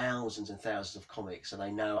thousands and thousands of comics, and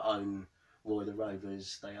they now own Roy the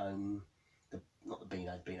Rovers. They own not the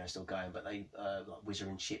Beano's still going, but they like Whizzer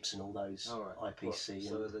and Chips and all those IPC.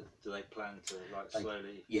 So do they plan to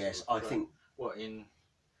slowly? Yes, I think. What in?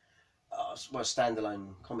 Well,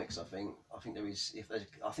 standalone comics. I think there is.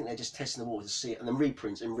 I think they're just testing the water to see it, and then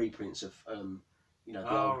reprints of you know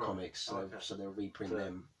the old comics. So they'll reprint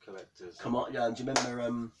them. Collectors. Do you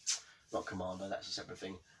remember not Commando? That's a separate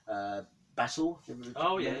thing. Battle.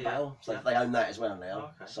 Battle. So they own that as well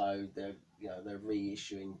now. Okay. So they're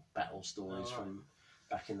reissuing Battle stories from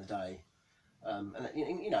back in the day. And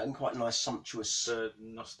you know, and quite nice, sumptuous.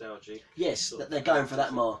 Nostalgic. Yes, they're going for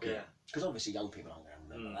that market. Because obviously young people aren't going to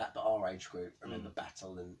remember that, but our age group remember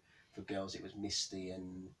Battle, and for girls it was Misty,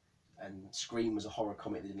 and Scream was a horror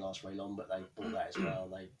comic that didn't last very long, but they bought that as well.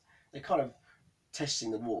 They're kind of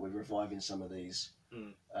testing the water with reviving some of these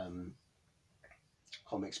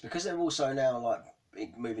comics, because they're also now like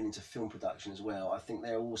moving into film production as well. I think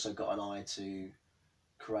they've also got an eye to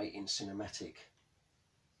creating cinematic,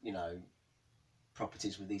 you know,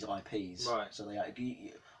 properties with these IPs. Right. So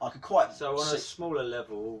I could quite. So on a smaller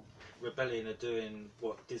level, Rebellion are doing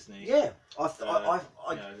what Disney. Yeah,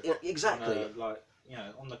 exactly.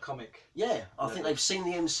 On the comic. Yeah, I think they've seen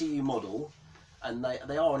the MCU model, and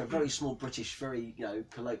they are in a very small British, very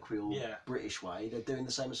colloquial British way. They're doing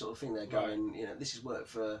the same sort of thing. They're going, this is work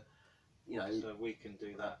for. So we can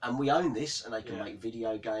do that, and we own this, and they can make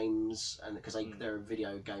video games, and because they're a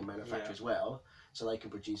video game manufacturer as well, so they can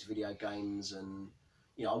produce video games, and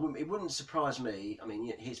it wouldn't surprise me. I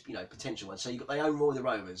mean, here's potential ones. So they own Roy the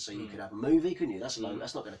Rovers, so you could have a movie, couldn't you? That's not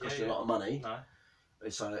going to cost you a lot of money. No.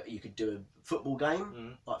 So you could do a football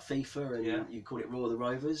game like FIFA, and you call it Roy the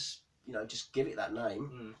Rovers. Just give it that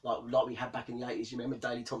name, like we had back in the 80s. You remember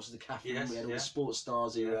Daley Thompson the Catherine? Yes, we had all the sports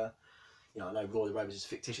stars era. I know Roy the Rovers is a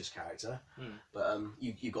fictitious character, but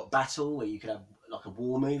you got Battle, where you could have like a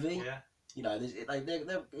war movie. Yeah.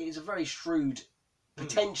 It's a very shrewd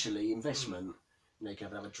potentially investment. You know, you could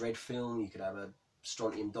have another Dread film. You could have a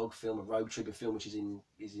Strontium Dog film, a Road Trooper film, which is in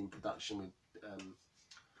production with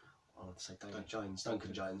I want to say Duncan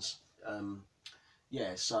Jones.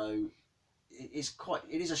 Yeah, so it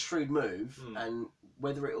is a shrewd move, and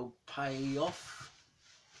whether it'll pay off,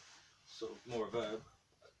 sort of more of a.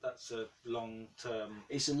 That's a long term.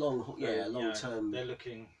 It's a long term.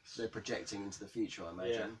 They're projecting into the future, I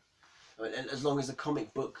imagine. Yeah. And as long as the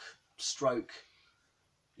comic book stroke,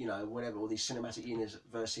 you know, whatever, all these cinematic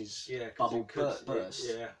universes bubble burst.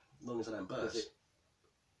 Yeah. As long as they don't burst.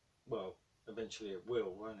 Well, eventually it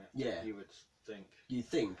will, won't it? Yeah. You would think. You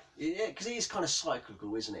think, yeah, because it is kind of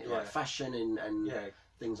cyclical, isn't it? Yeah. Like fashion and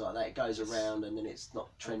things like that. It goes around and then it's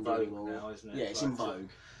not trendy anymore. Now, isn't it? Yeah, it's like in vogue.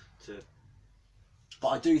 To But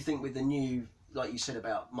I do think with the new, like you said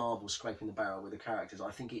about Marvel scraping the barrel with the characters,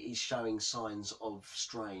 I think it is showing signs of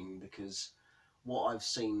strain, because what I've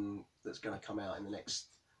seen that's going to come out in the next,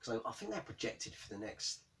 because I think they're projected for the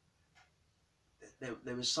next.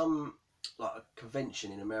 There was some like a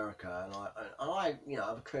convention in America, and I you know,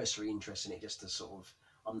 have a cursory interest in it, just to sort of.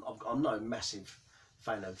 I'm no massive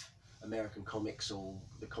fan of American comics or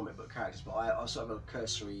the comic book characters, but I sort of have a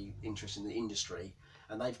cursory interest in the industry,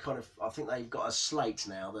 and they've kind of, I think they've got a slate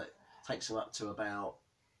now that takes them up to about,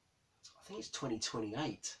 I think it's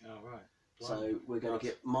 2028. Oh right. So we're going to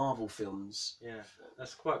get Marvel films. Yeah,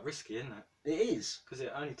 that's quite risky, isn't it? It is, because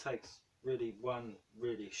it only takes really one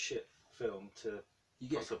really shit film to. You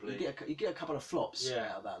get a couple of flops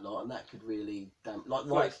out of that lot, and that could really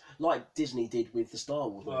like Disney did with the Star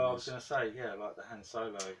Wars. Well, I was going to say, like the Han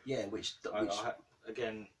Solo. Yeah, which I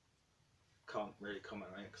again can't really comment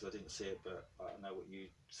on it because I didn't see it, but I know what you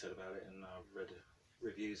said about it, and I read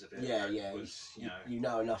reviews of it. Yeah, it was, you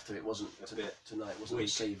know enough to it wasn't to know it wasn't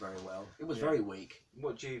received very well. It was very weak.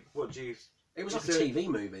 What do you? It was like a TV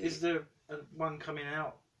movie. Is there one coming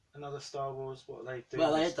out? Another Star Wars? What are they doing?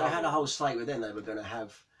 Well, they had a whole slate with them. They were going to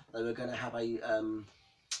have a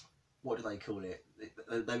what do they call it?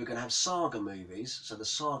 They were going to have saga movies. So the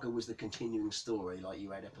saga was the continuing story. Like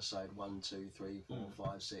you had episode 1, 2, 3, 4,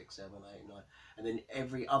 5, 6, 7, 8, 9, and then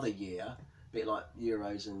every other year, a bit like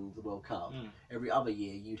Euros and the World Cup. Every other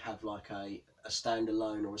year, you'd have like a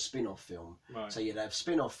standalone or a spin-off film. Right. So you'd have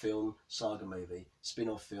spin-off film, saga movie,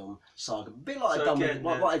 spin-off film, saga. A bit like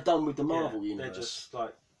what they've done with the Marvel universe. They're just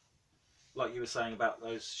like you were saying about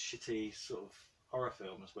those shitty sort of horror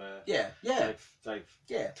films where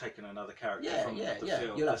they've taken another character from the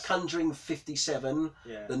film. You'll have Conjuring 57,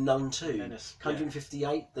 The Nun 2, Menace, Conjuring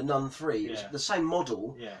 58, The Nun 3. It's the same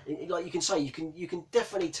model. Yeah. Like you can say, you can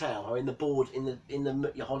definitely tell how in the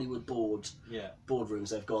Hollywood boardrooms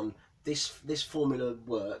they've gone. This formula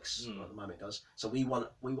works. At the moment it does. So we want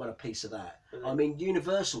a piece of that. I mean,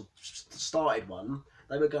 Universal started one.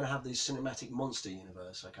 They were going to have this cinematic monster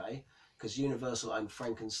universe, okay? Because Universal owned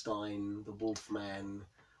Frankenstein, the Wolfman. I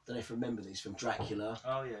don't know if you remember these from Dracula.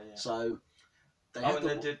 Oh yeah. So they're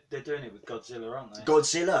doing it with Godzilla, aren't they?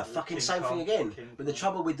 Godzilla, fucking same thing again. But the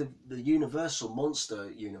trouble with the Universal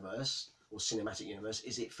monster universe or cinematic universe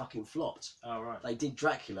is it fucking flopped. Oh right. They did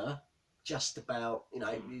Dracula, just about, it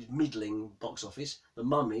was middling box office. The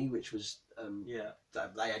Mummy, which was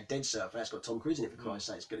they had dead cert. That's got Tom Cruise in it, for Christ's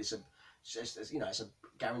sake. It's good. It's a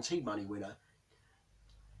guaranteed money winner.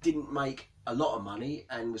 Didn't make a lot of money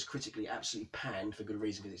and was critically absolutely panned for good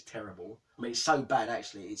reason, because it's terrible. I mean, it's so bad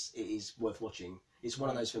actually. It is worth watching. It's one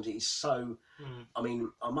of those films. It is so. I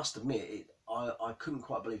mean, I must admit, I couldn't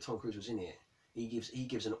quite believe Tom Cruise was in it. He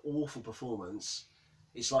gives an awful performance.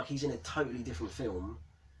 It's like he's in a totally different film.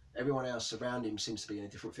 Everyone else around him seems to be in a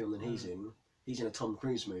different film than he's in. He's in a Tom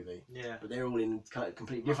Cruise movie. Yeah. But they're all in a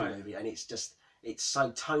completely different movie, and it's so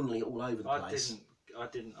tonally all over the place. I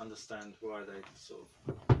didn't understand why they sort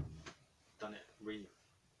of done it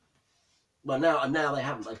Well, now they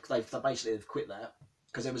haven't. They've quit that,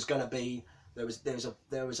 because there was going to be there was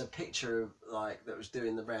a picture that was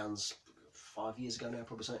doing the rounds 5 years ago now,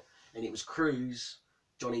 probably something, and it was Cruise,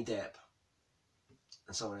 Johnny Depp,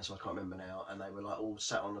 and someone else I can't remember now, and they were all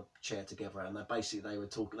sat on a chair together, and they were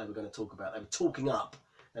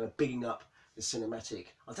bigging up the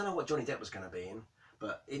cinematic. I don't know what Johnny Depp was going to be in,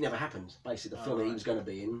 but it never happened. Basically, the film that he was going to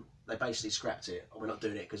be in, they basically scrapped it. We're not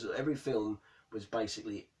doing it, because every film was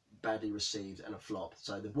basically badly received and a flop.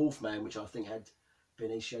 So the Wolfman, which I think had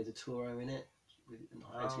Benicio del Toro in it, with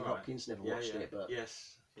Anthony Hopkins, never watched it, but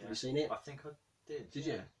have you seen it? I think I did. Did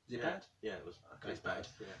you? Is it bad? Yeah, it was. Okay, it's bad.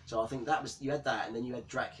 Yeah. So I think you had that, and then you had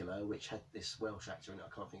Dracula, which had this Welsh actor in it. I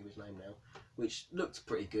can't think of his name now, which looked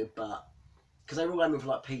pretty good, but because they were all aiming for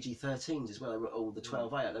like PG-13s as well. They were all the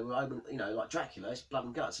 12A. They were aiming, you know, like Dracula. It's blood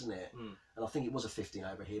and guts, isn't it? And I think it was a 15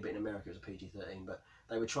 over here, but in America it was a PG-13. But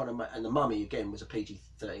they were trying to make, and the Mummy again was a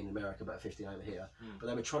PG-13 in America, but a 15 over here. But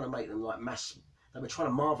they were trying to make them like mass. They were trying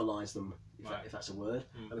to Marvelise them, if that's a word.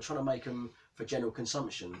 They were trying to make them for general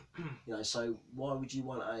consumption. You know, so why would you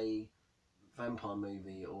want a vampire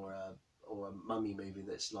movie or a mummy movie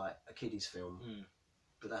that's like a kiddies film?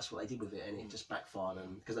 But that's what they did with it, and it just backfired.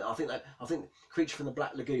 And because I think Creature from the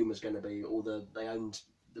Black Lagoon was going to be they owned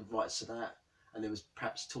the rights to that, and there was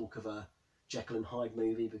perhaps talk of a Jekyll and Hyde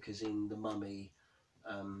movie, because in the Mummy,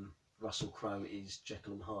 Russell Crowe is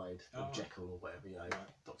Jekyll and Hyde, or Jekyll or whatever, you know,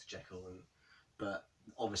 Dr. Jekyll, but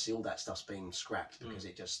obviously all that stuff's been scrapped because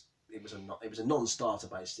it was a non-starter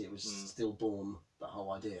basically. It was stillborn, that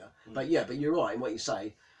whole idea. But you're right in what you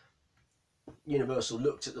say. Universal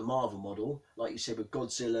looked at the Marvel model, like you said, with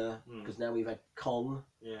Godzilla, because now we've had Kong.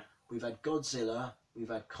 Yeah. We've had Godzilla, we've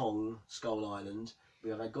had Kong, Skull Island,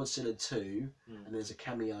 we've had Godzilla 2, and there's a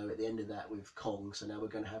cameo at the end of that with Kong, so now we're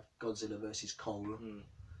going to have Godzilla versus Kong.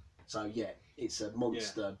 So yeah, it's a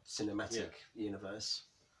monster cinematic universe.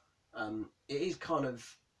 It is kind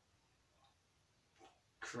of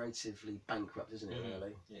creatively bankrupt, isn't it,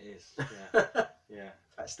 really? It is, yeah. Yeah.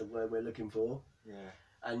 That's the word we're looking for. Yeah.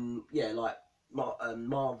 And yeah, like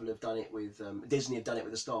Marvel have done it with Disney have done it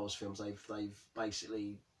with the Star Wars films. They've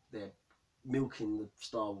basically, they're milking the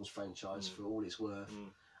Star Wars franchise for all it's worth,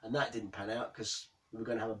 and that didn't pan out because we were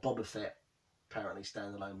going to have a Boba Fett apparently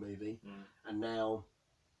standalone movie, and now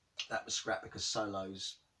that was scrapped because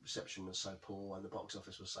Solo's reception was so poor and the box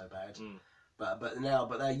office was so bad. But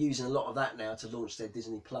they're using a lot of that now to launch their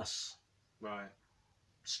Disney Plus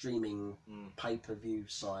streaming pay-per-view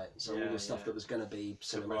site. So all the stuff that was going to be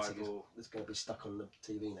cinematic is going to be stuck on the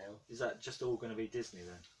TV now. Is that just all going to be Disney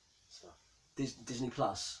then? Stuff. Disney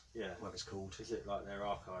Plus, what it's called. Is it like their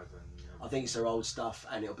archive? And I think it's their old stuff,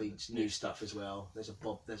 and it'll be new stuff as well. It's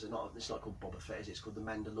not called Boba Fett, is it? It's called The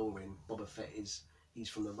Mandalorian. Boba Fett he's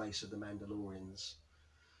from the race of the Mandalorians.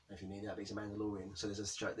 If you need that, but he's a Mandalorian. So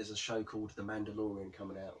there's a show called The Mandalorian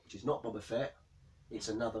coming out, which is not Boba Fett. It's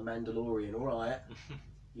another Mandalorian. All right.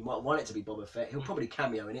 You might want it to be Boba Fett. He'll probably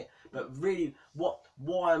cameo in it. But really,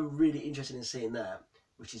 why I'm really interested in seeing that,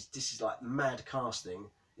 this is like mad casting,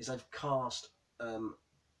 is they've cast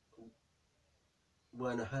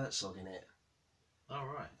Werner Herzog in it. Oh,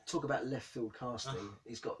 right. Talk about left field casting.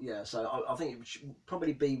 He's got, so I think it should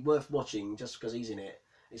probably be worth watching just because he's in it.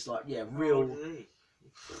 It's like, real. How old is he?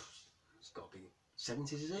 He's got to be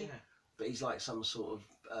 70s, is he? Yeah. But he's like some sort of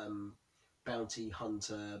bounty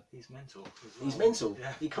hunter. He's mental. He's mental.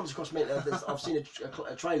 Yeah. He comes across mental. I've seen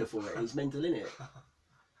a trailer for it. He's mental in it.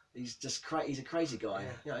 He's just he's a crazy guy.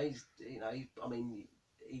 Yeah.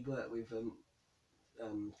 He worked with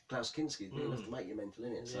Klaus Kinski. Big enough to make you mental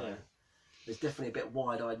in it. So there's definitely a bit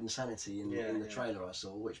wide-eyed insanity in the trailer I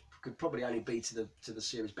saw, which could probably only be to the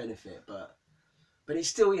series' benefit, but it's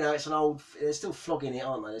still, it's an old. They're still flogging it,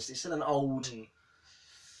 aren't they? It's still an old.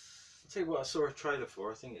 I'll tell you what, I saw a trailer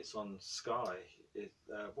for. I think it's on Sky.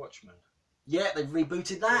 Watchmen. Yeah, they've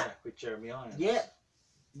rebooted that. Yeah, with Jeremy Irons.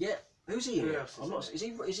 Yeah. Who's he? Who else is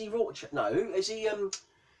Is he Rorschach? No. Is he?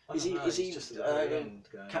 Is he just at the very end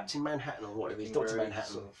Captain Manhattan or whatever? He's Dr.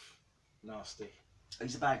 Manhattan. Sort of nasty.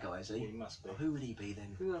 He's a bad guy, is he? He must be. Who would he be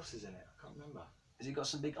then? Who else is in it? I can't remember. Has he got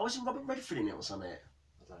some big? Isn't Robert Redford in it or something?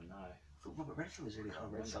 I don't know. I thought Robert Redford was in it. I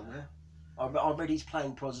read somewhere. I read he's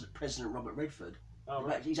playing President Robert Redford. Oh,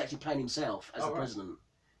 right. He's actually playing himself as the president.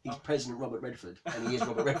 He's Oh. President Robert Redford, and he is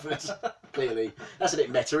Robert Redford. Clearly, that's a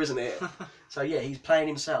bit meta, isn't it? So yeah, he's playing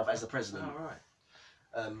himself as the president. Oh, right.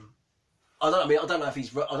 I don't know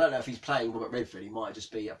if he's playing Robert Redford. He might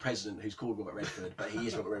just be a president who's called Robert Redford, but he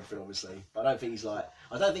is Robert Redford, obviously. But I don't think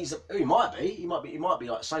he's. He might be. He might be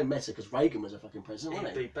like so meta because Reagan was a fucking president, He'd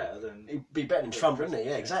wouldn't he? Be better than Trump, wouldn't he?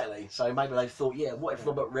 Yeah, exactly. So maybe they thought, what if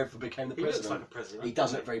Robert Redford became the He president? looks like a president. He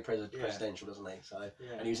does look very presidential, doesn't he? So,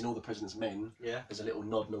 Yeah. and he was in All the President's Men. Yeah. There's a little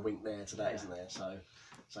nod and a wink there to that, isn't there?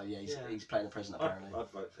 So yeah, he's playing the president apparently. I'd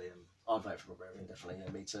vote for him. I'd vote for Robert Redford, definitely.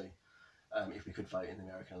 Yeah, me too. If we could vote in the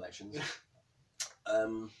American elections.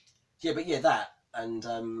 That and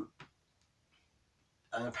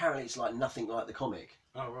apparently it's like nothing like the comic.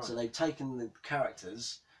 Oh, right. So they've taken the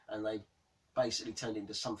characters and they've basically turned it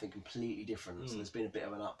into something completely different. So there's been a bit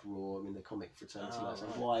of an uproar in the comic fraternity.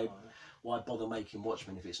 Why bother making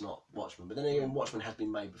Watchmen if it's not Watchmen? But then again, Watchmen has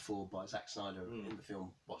been made before by Zack Snyder in the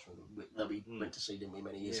film Watchmen that we went to see, didn't we,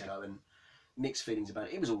 many years ago, and mixed feelings about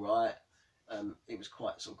it. It was all right. It was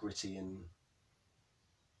quite sort of gritty and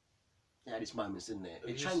it had its moments, didn't it?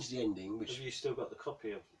 It changed the ending. Which have you still got the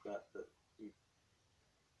copy of that you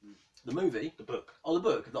The movie? The book. Oh, the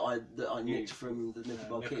book that I nicked from the Milky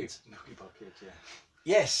Bar Kids. Milky Bar Kids, yeah.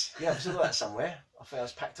 Yes, yeah, I saw that somewhere. I think I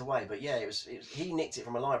was packed away, but yeah, it was. He nicked it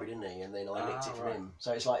from a library, didn't he? And then I nicked it from him.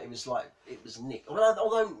 So it was Nick.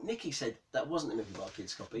 Although Nikki said that wasn't the Milky Bar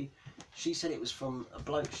Kids copy, she said it was from a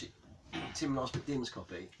bloke. Tim Nice but Dim's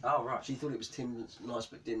copy. Oh right. She thought it was Tim Nice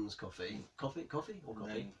but Dim's coffee. Coffee or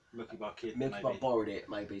coffee? Milky Bar Kid. Milky Bar borrowed it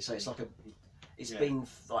maybe. So it's like it's Yeah. been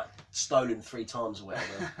like stolen 3 times or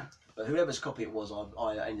whatever. But whoever's copy it was,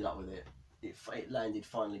 I ended up with it. It landed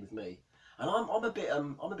finally with me. And I'm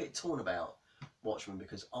a bit torn about Watchmen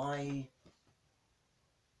because I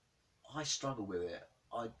struggle with it.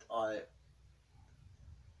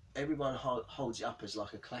 Everyone holds it up as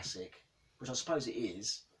like a classic, which I suppose it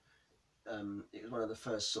is. It was one of the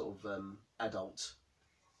first sort of adult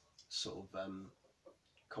sort of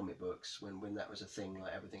comic books when that was a thing.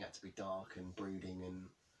 Like everything had to be dark and brooding and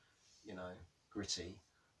gritty.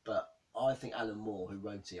 But I think Alan Moore, who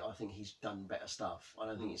wrote it, I think he's done better stuff. I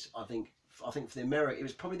don't think it's. I think for the it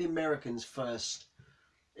was probably the Americans' first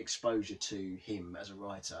exposure to him as a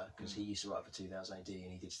writer because he used to write for 2000 AD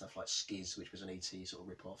and he did stuff like Skiz, which was an ET sort of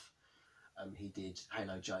rip-off. He did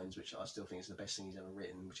Halo Jones, which I still think is the best thing he's ever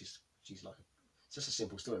written, which is it's just a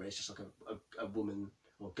simple story. It's just like a woman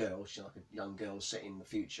or girl, she's like a young girl set in the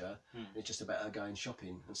future. And it's just about her going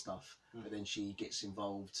shopping and stuff. But then she gets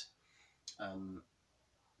involved. And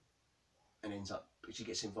she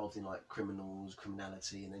gets involved in like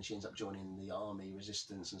criminality, and then she ends up joining the army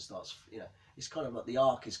resistance and starts, it's kind of like the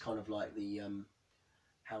arc is kind of like the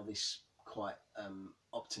how this quite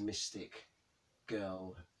optimistic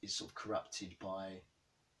girl is sort of corrupted by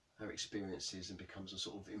her experiences and becomes a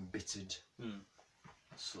sort of embittered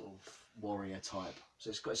sort of warrior type. So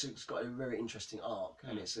it's got a very interesting arc,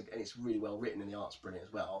 and it's really well written, and the art's brilliant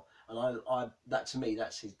as well. And that to me,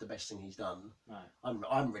 that's the best thing he's done. Right.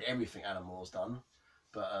 I haven't read everything Alan Moore's done,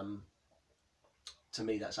 but to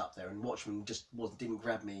me that's up there. And Watchmen just didn't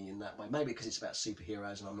grab me in that way. Maybe because it's about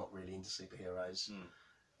superheroes, and I'm not really into superheroes.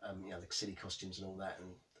 The silly costumes and all that,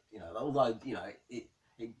 and although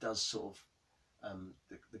it does sort of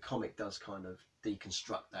the comic does kind of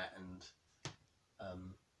deconstruct that and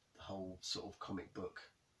the whole sort of comic book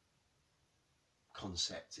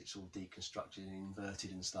concept. It's all deconstructed and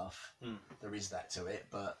inverted and stuff. There is that to it,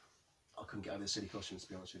 but I couldn't get over the silly costumes, to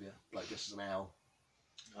be honest with you. Like just as an owl.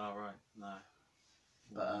 Oh right, no.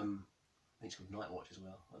 But I think it's called Night Watch as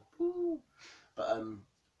well. Woo.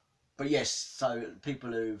 But yes, so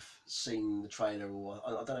people who've seen the trailer, or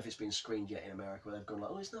I don't know if it's been screened yet in America, where they've gone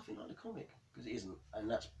like, oh, it's nothing like the comic, because it isn't, and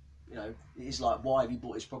that's it is like, why have you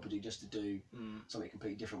bought this property just to do something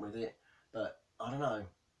completely different with it? But I don't know,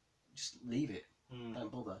 just leave it.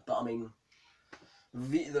 Don't bother. But I mean,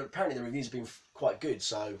 apparently the reviews have been quite good,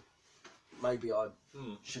 so maybe I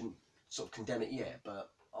shouldn't sort of condemn it yet. But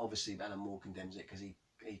obviously Alan Moore condemns it because he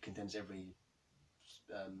condemns every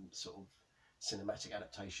sort of cinematic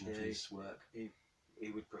adaptation of his work. He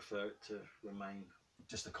would prefer it to remain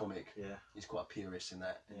just a comic. Yeah, he's quite a purist in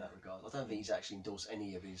that regard. I don't think he's actually endorsed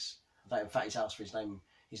any of his. In fact, he's asked for his name.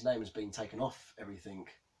 His name has been taken off everything.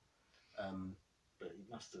 But he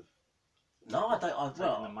must have. No, I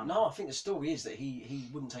don't. No, I think the story is that he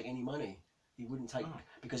wouldn't take any money. He wouldn't take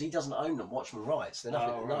because he doesn't own them. Watchmen rights. They're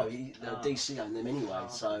nothing. No, DC own them anyway.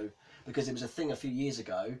 So because it was a thing a few years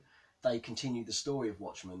ago, they continued the story of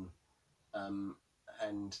Watchmen,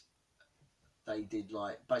 and they did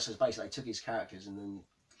like basically they took his characters and then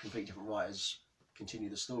completely different writers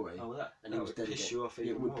continued the story. Oh, and that he was would piss you off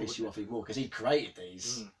even more. It would piss you off even more because he created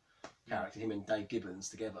these characters, him and Dave Gibbons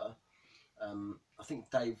together. I think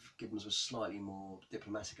Dave Gibbons was slightly more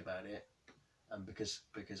diplomatic about it, because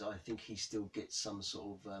I think he still gets some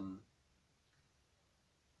sort of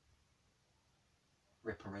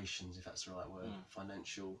reparations, if that's the right word,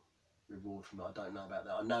 financial reward from it. I don't know about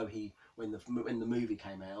that. I know when the movie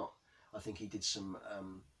came out, I think he did some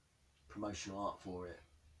promotional art for it,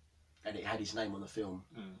 and it had his name on the film.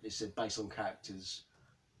 It said based on characters.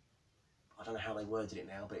 I don't know how they worded it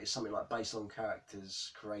now, but it's something like based on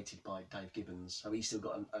characters created by Dave Gibbons. So he still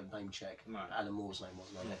got a name check. Right. Alan Moore's name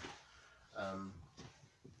wasn't on it.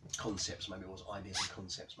 Concepts, maybe it was ideas and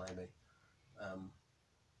concepts, maybe. But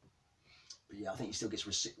yeah, I think he still gets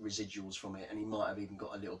residuals from it, and he might have even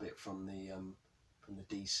got a little bit from the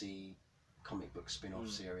DC comic book spin-off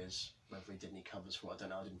series. Whether he did any covers for it, I don't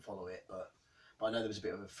know. I didn't follow it, but I know there was a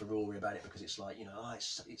bit of a furore about it because it's like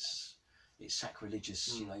it's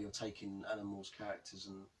sacrilegious, you're taking Alan Moore's characters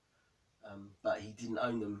and but he didn't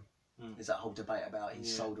own them. There's that whole debate about he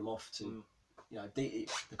sold them off to the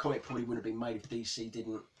comic probably wouldn't have been made if DC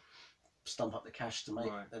didn't stump up the cash to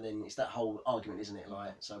make, Right. and then it's that whole argument, isn't it?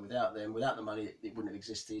 Like, so without them, without the money, it wouldn't have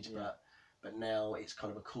existed. Yeah. But now it's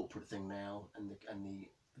kind of a corporate thing now, and the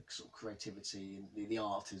sort of creativity and the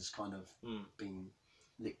art has kind of been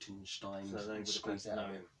Liechtenstein So they would have squeezed had out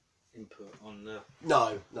no of it. input on the.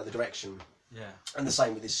 No, the direction, Yeah. and the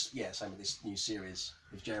same with this. Yeah, same with this new series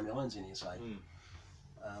with Jeremy Irons in it. So,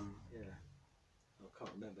 Yeah. I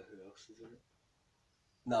can't remember who else is in it.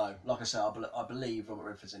 no, like I say, I believe Robert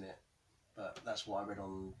Redford's in it, but that's what I read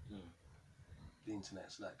on the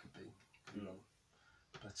internet, so that could be wrong.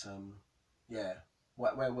 But yeah,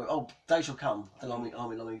 where oh, Day Shall Come. How long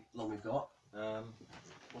we've got?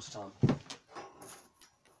 What's the time?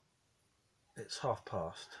 It's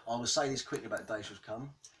 30:30. I will say this quickly about Day Shall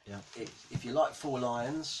Come. Yeah. If you like Four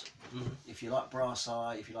Lions, if you like Brass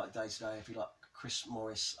Eye, if you like Day to Day, if you like Chris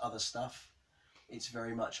Morris, other stuff, it's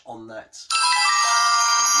very much on that.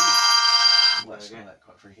 That's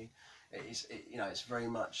quite freaky. It's very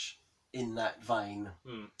much in that vein,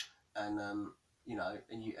 and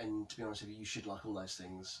and to be honest with you, you should like all those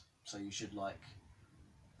things. So you should like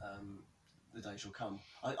The Day Shall Come.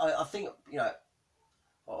 I think I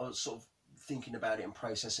was sort of thinking about it and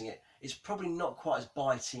processing it. It's probably not quite as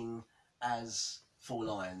biting as Four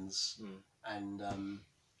Lions, and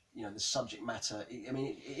the subject matter.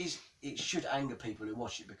 It should anger people who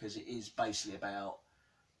watch it, because it is basically about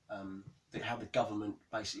how the government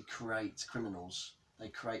basically create criminals. They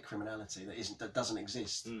create criminality that doesn't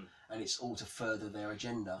exist, and it's all to further their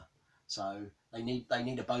agenda. So they need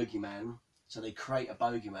a bogeyman. So they create a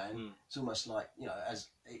bogeyman. It's almost like as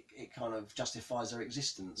it kind of justifies their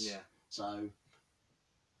existence. Yeah. So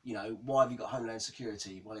why have you got Homeland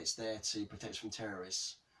Security? Well, it's there to protect us from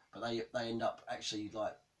terrorists, but they end up actually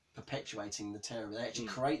like perpetuating the terror. They actually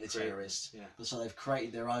create the terrorists. Yeah. So they've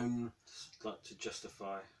created their own, like, to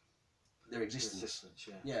justify their existence.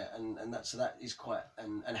 Yeah. Yeah, and that is quite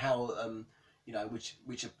and how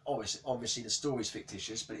which are obviously the story's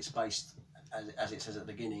fictitious, but it's based as it says at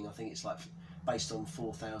the beginning. I think it's like based on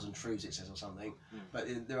 4,000 truths, it says, or something.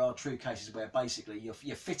 But there are true cases where basically you're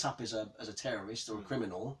fit up as a terrorist or a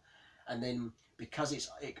criminal, and then because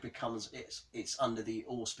it's under the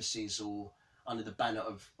auspices or under the banner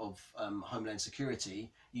of Homeland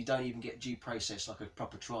Security, you don't even get due process like a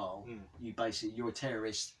proper trial. You're a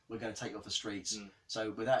terrorist. We're going to take you off the streets.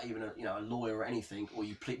 So without even a lawyer or anything, or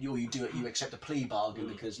you accept a plea bargain,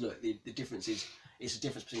 because look, the difference is it's a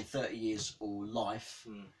difference between 30 years or life,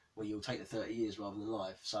 where you'll take the 30 years rather than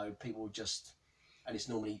life. So people just, and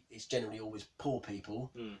it's generally always poor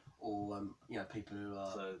people, or people who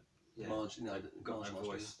are. So, yeah, got no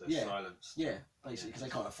voice, they're silenced. Yeah, basically, because they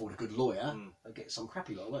can't afford a good lawyer. They get some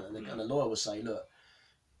crappy lawyer, won't they? And the lawyer will say, look,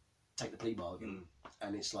 take the plea bargain,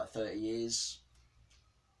 and it's like 30 years,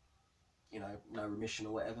 no remission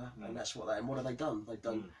or whatever, and that's what and what have they done?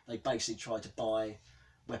 They basically tried to buy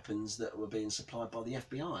weapons that were being supplied by the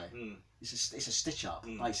FBI. It's a stitch up,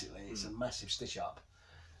 basically. It's a massive stitch up,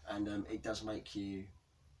 and it does make you.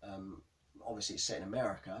 Obviously, it's set in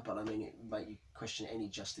America, but I mean, it make you question any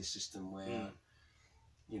justice system where,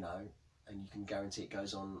 and you can guarantee it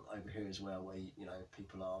goes on over here as well, where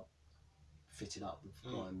people are fitted up with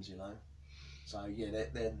crimes, So yeah,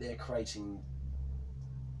 they're creating.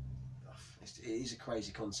 It is a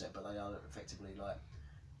crazy concept, but they are effectively like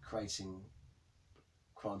creating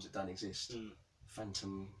crimes that don't exist.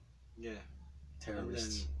 Phantom. Yeah.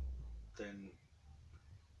 Terrorists. And then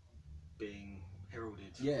being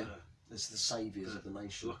heralded. Yeah. As the saviours of the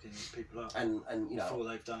nation, locking people up, and before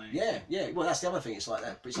they've done anything. Yeah. Well, that's the other thing. It's like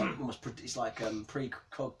that, but it's like almost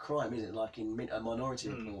pre-cog crime, isn't it? Like in a Minority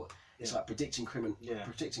Report, it's like predicting crime.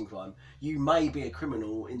 You may be a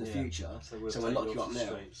criminal in the future, so we'll lock you up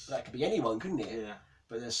now. That could be anyone, couldn't it? Yeah.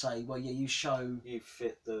 But they'll say, well, yeah, you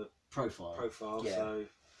fit the profile. Yeah. So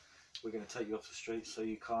we're going to take you off the street, so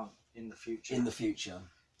you can't in the future.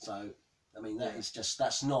 So I mean,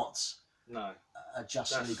 that's not. No. A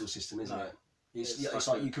just legal system, isn't it? It's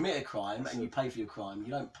like you commit a crime and you pay for your crime.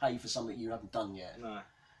 You don't pay for something you haven't done yet. No.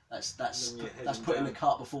 That's putting the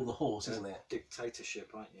cart before the horse, isn't it?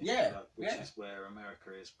 Dictatorship, aren't you? Yeah. Which is where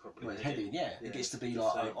America is probably heading. Yeah. It gets to be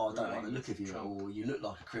like, I don't like the look of you, or you look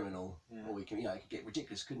like a criminal, or it could get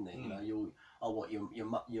ridiculous, couldn't it?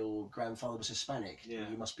 Your grandfather was Hispanic. Yeah.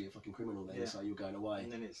 You must be a fucking criminal then, so you're going away.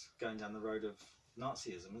 And then it's going down the road of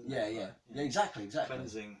Nazism, isn't it? Yeah, exactly.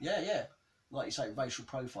 Cleansing. Yeah. Like you say, racial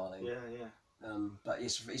profiling. Yeah. But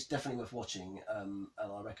it's definitely worth watching, and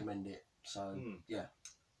I recommend it. So yeah,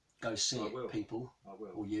 go see it, people. I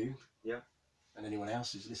will. Or you. Yeah. And anyone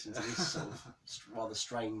else who's listening to this sort of rather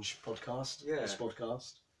strange podcast. Yeah. This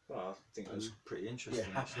podcast. Well, I think it was pretty interesting.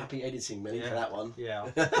 Yeah. Happy editing, Millie, for that one.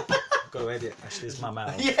 Yeah. got to edit Ashley's mum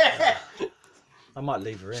out. Yeah. I might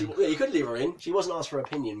leave her in. Yeah, you could leave her in. She wasn't asked for her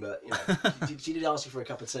opinion, but you know, she did ask you for a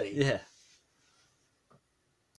cup of tea. Yeah.